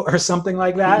ego," or something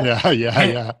like that.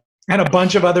 Yeah. And a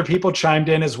bunch of other people chimed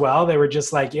in as well. They were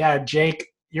just like, "Yeah, Jake,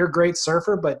 you're a great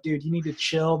surfer, but dude, you need to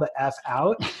chill the F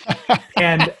out."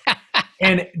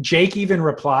 And Jake even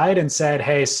replied and said,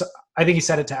 "Hey," I think he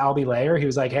said it to Albie Layer. He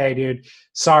was like, "Hey, dude,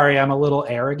 sorry, I'm a little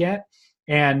arrogant."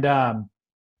 And,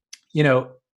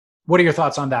 what are your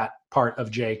thoughts on that part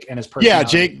of Jake and his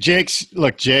personality? Yeah, Jake's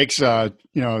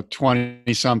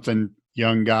 20-something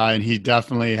young guy, and he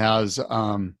definitely has,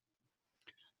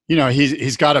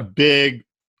 he's got a big,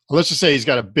 let's just say he's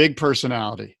got a big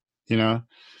personality,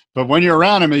 but when you're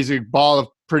around him, he's a ball of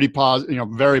pretty positive,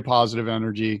 very positive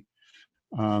energy.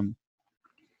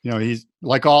 He's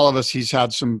like all of us. He's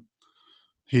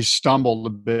stumbled a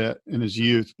bit in his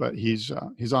youth, but he's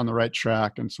on the right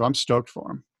track. And so I'm stoked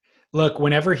for him. Look,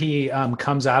 whenever he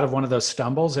comes out of one of those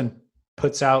stumbles and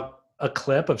puts out a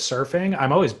clip of surfing,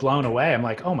 I'm always blown away. I'm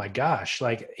like, oh my gosh,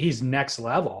 like he's next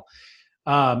level.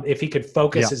 If he could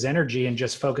focus his energy and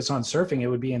just focus on surfing, it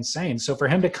would be insane. So for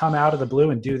him to come out of the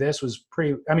blue and do this was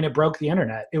it broke the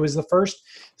internet. It was the first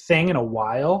thing in a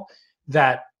while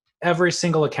that every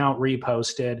single account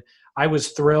reposted. I was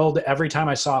thrilled every time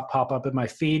I saw it pop up in my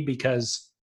feed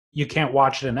because you can't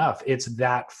watch it enough. It's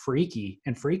that freaky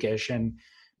and freakish and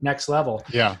next level.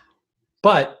 Yeah.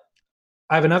 But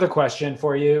I have another question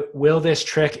for you. Will this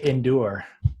trick endure?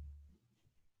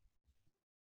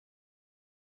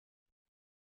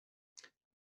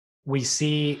 We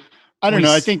see I don't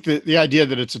know. I think that the idea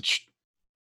that it's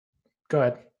go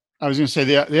ahead. I was going to say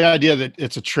the idea that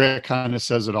it's a trick kind of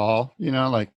says it all,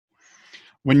 like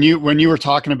when you were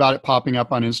talking about it popping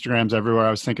up on Instagrams everywhere,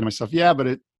 I was thinking to myself, yeah,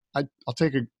 but I'll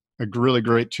take a really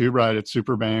great tube ride at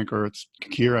Superbank or it's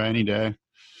Kira any day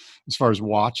as far as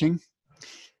watching.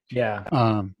 Yeah.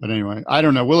 But anyway, I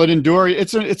don't know. Will it endure?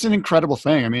 It's an incredible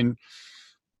thing. I mean,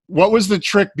 what was the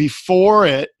trick before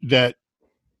it that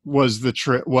was the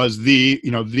trick,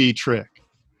 the trick?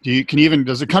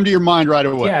 Does it come to your mind right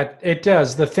away? Yeah, it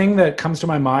does. The thing that comes to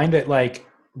my mind that like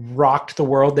rocked the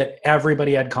world that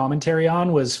everybody had commentary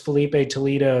on was Felipe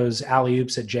Toledo's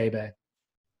alley-oops at J-Bay.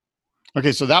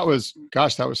 Okay, so that was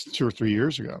 2 or 3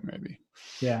 years ago, maybe.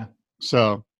 Yeah.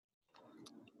 So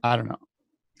I don't know.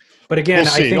 But again,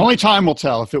 we'll see. I think Only time will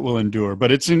tell if it will endure.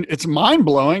 But it's mind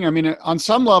blowing. I mean, on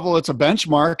some level, it's a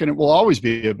benchmark, and it will always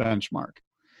be a benchmark.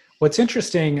 What's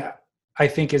interesting, I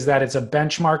think, is that it's a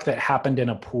benchmark that happened in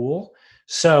a pool.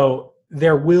 So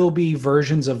there will be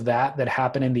versions of that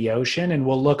happen in the ocean, and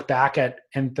we'll look back at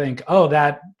and think, oh,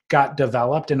 that got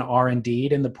developed and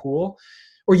R&D'd in the pool.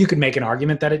 Or you could make an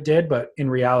argument that it did, but in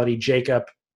reality, Jacob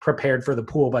prepared for the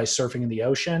pool by surfing in the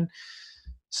ocean.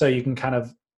 So you can kind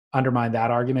of undermine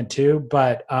that argument too.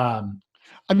 But I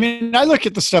mean, I look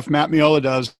at the stuff Matt Miola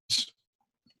does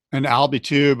and Albie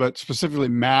too, but specifically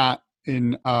Matt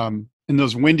in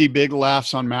those windy big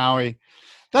laughs on Maui.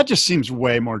 That just seems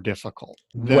way more difficult.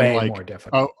 More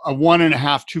difficult. A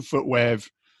 1.5, 2 foot wave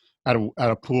at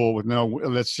a pool with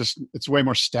it's way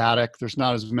more static. There's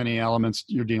not as many elements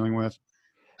you're dealing with.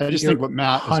 I just think what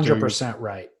Matt is 100%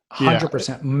 right. 100%.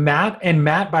 Yeah.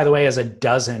 Matt, by the way, has a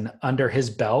dozen under his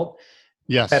belt.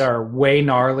 Yes. That are way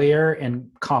gnarlier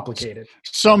and complicated.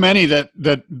 So many that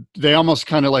they almost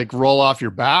kind of like roll off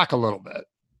your back a little bit.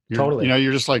 Totally.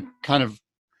 You're just like kind of,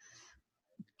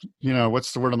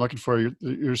 what's the word I'm looking for?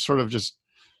 You're sort of just.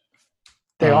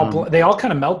 They all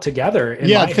kind of melt together.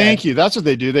 Yeah. Thank you. That's what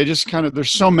they do. They just kind of,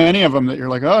 there's so many of them that you're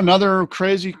like, oh, another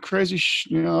crazy,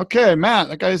 okay, Matt,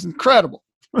 that guy is incredible.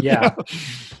 Yeah.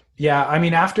 Yeah. I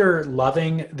mean, after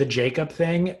loving the Jacob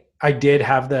thing, I did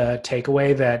have the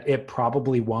takeaway that it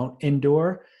probably won't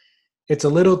endure. It's a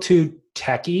little too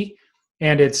techy,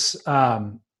 and it's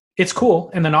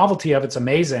cool, and the novelty of it's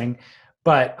amazing,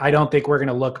 but I don't think we're going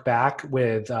to look back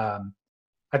with. I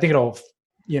think it'll,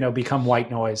 become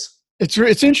white noise.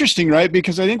 It's interesting, right?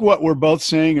 Because I think what we're both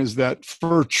saying is that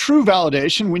for true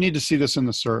validation, we need to see this in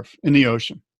the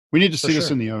ocean. We need to see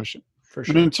this in the ocean. For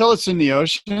sure. And until it's in the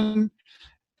ocean,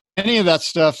 any of that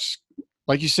stuff's,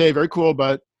 like you say, very cool,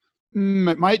 but we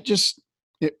might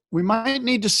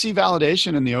need to see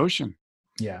validation in the ocean.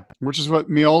 Yeah. Which is what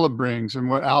Miola brings and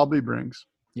what Albie brings.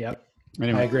 Yep.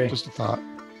 Anyway, I agree. Just a thought.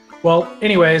 Well,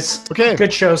 anyways. Okay.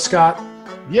 Good show, Scott.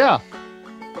 Yeah.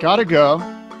 Gotta go.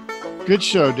 Good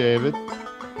show, David.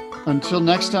 Until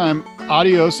next time,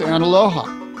 adios and aloha.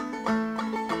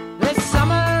 This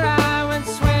summer I went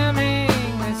swimming.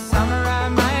 This summer I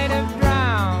might have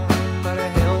drowned, but I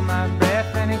held my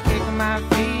breath and I kicked my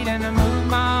feet and I moved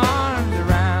my arms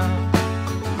around.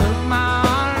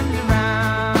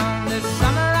 This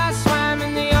summer I swam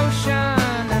in the ocean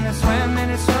and I swam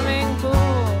in a swimming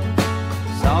pool.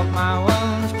 Solved my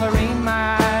wounds, chlorine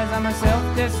my eyes. I'm a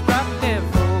self-destructive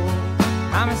fool.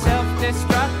 I'm a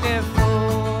self-destructive fool.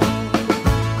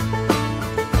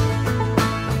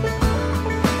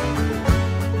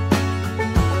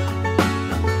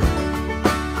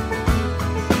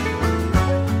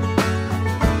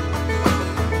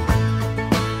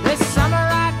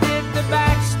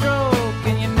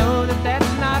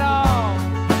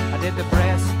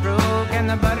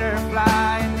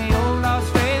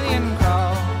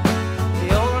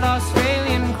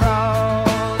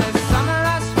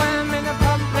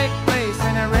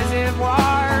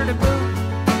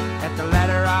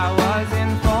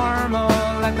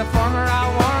 The former I